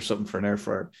 50 quid or something for an air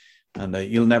fryer, and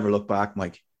you'll never look back,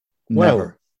 Mike. Never.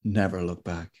 Well, Never look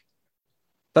back.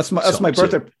 That's my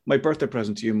birthday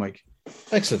present to you, Mike.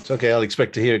 Excellent. Okay, I'll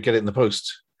expect to get it in the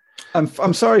post.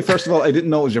 I'm sorry. First of all, I didn't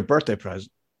know it was your birthday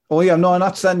present. Oh yeah, no, I'm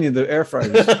not sending you the air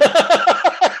fryers.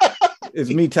 It's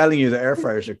me telling you the air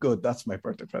fryers are good. That's my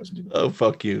birthday present. Oh,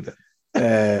 fuck you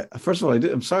then. First of all,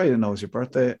 I'm sorry I didn't know it was your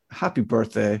birthday. Happy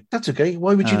birthday. That's okay.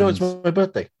 Why would you know it's my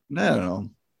birthday? I don't know.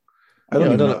 I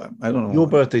don't know. Your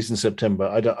birthday's in September.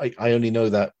 I only know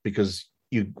that because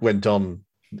you went on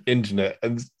the internet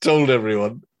and told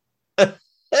everyone.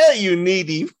 You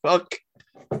needy fuck.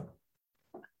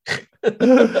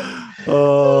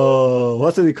 Oh,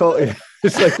 what did he call it?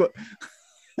 It's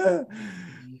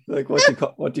like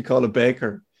what do you call a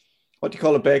baker? What do you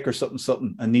call a baker?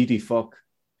 Something. A needy fuck.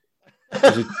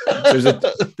 There's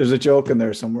a joke in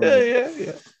there somewhere.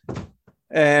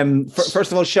 Yeah.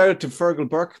 First of all, shout out to Fergal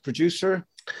Burke, producer.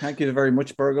 Thank you very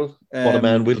much, Fergal. What a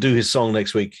man. We'll do his song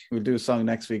next week. We'll do a song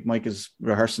next week. Mike is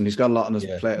rehearsing. He's got a lot on his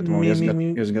plate at the moment.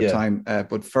 He hasn't got time.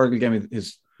 But Fergal gave me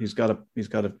he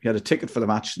had a ticket for the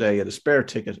match today. He had a spare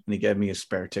ticket and he gave me a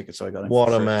spare ticket. So I got him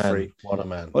What a man.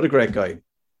 What a great guy.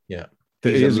 Yeah.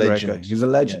 He's a legend. Great guy. He's a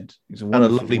legend. Yeah. He's a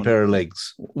lovely pair of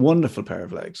legs. Wonderful pair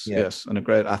of legs. Yeah. Yes. And a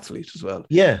great athlete as well.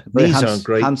 Yeah. These aren't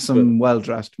great. Handsome,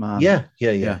 well-dressed man. Yeah.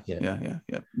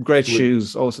 Great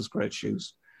shoes. Also great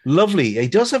shoes. Lovely. He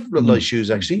does have nice shoes,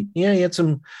 actually. Yeah, he had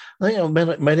some. I think I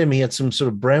met him. He had some sort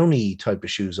of brownie type of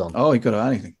shoes on. Oh, he could have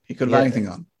anything. He could have anything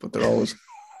on, but they're always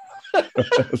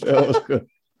good.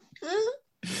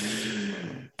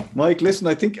 Mike, listen.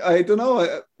 I don't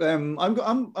know.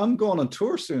 I'm going on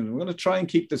tour soon. We're going to try and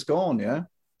keep this going. Yeah.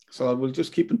 So we'll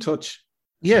just keep in touch.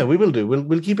 Yeah, we will do.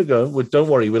 We'll keep it going. Don't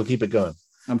worry. We'll keep it going.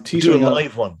 I'm teetering on a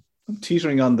live one. I'm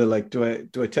teetering on the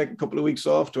do I take a couple of weeks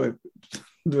off?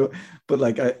 But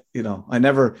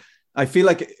I feel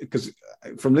like, because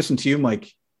from listening to you,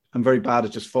 Mike, I'm very bad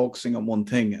at just focusing on one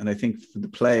thing. And I think for the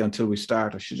play until we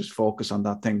start, I should just focus on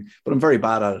that thing. But I'm very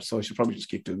bad at it. So I should probably just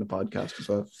keep doing the podcast as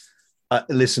well.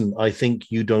 Listen, I think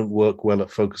you don't work well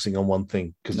at focusing on one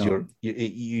thing because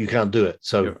you can't do it.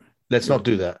 So let's not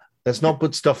do that. Let's not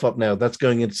put stuff up now. That's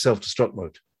going into self-destruct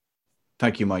mode.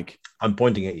 Thank you, Mike. I'm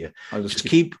pointing at you. I'll just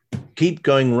keep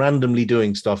going randomly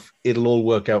doing stuff. It'll all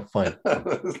work out fine.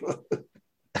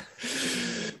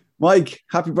 Mike,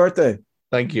 happy birthday.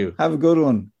 Thank you. Have a good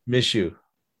one. Miss you.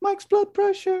 Mike's blood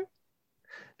pressure.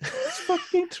 It's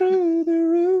fucking through the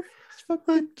roof. It's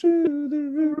fucking through the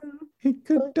roof. He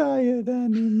could die at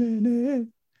any minute.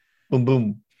 Boom,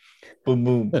 boom. Boom,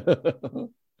 boom.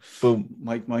 Boom.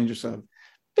 Mike, mind yourself.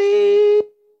 Beep.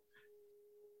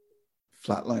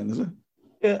 Flatline, is it?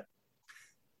 Yeah.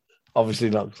 Obviously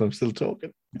not, because I'm still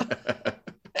talking.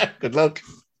 Good luck.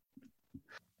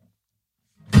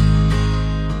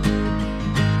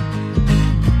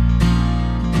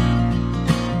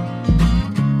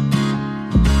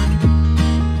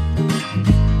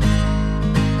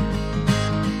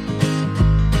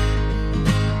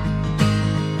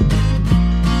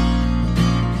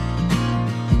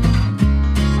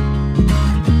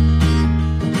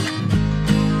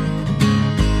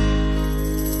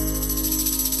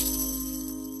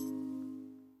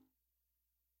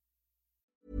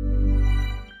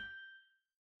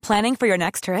 Planning for your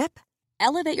next trip?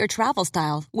 Elevate your travel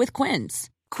style with Quince.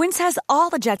 Quince has all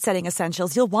the jet-setting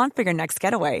essentials you'll want for your next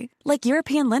getaway, like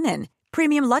European linen,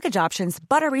 premium luggage options,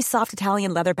 buttery soft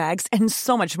Italian leather bags, and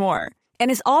so much more. And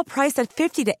is all priced at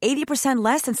 50 to 80%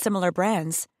 less than similar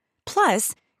brands.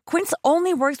 Plus, Quince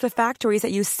only works with factories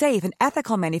that use safe and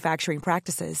ethical manufacturing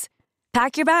practices.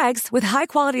 Pack your bags with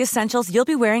high-quality essentials you'll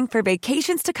be wearing for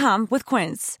vacations to come with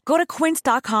Quince. Go to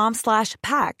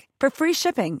quince.com/pack for free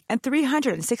shipping and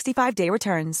 365-day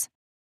returns.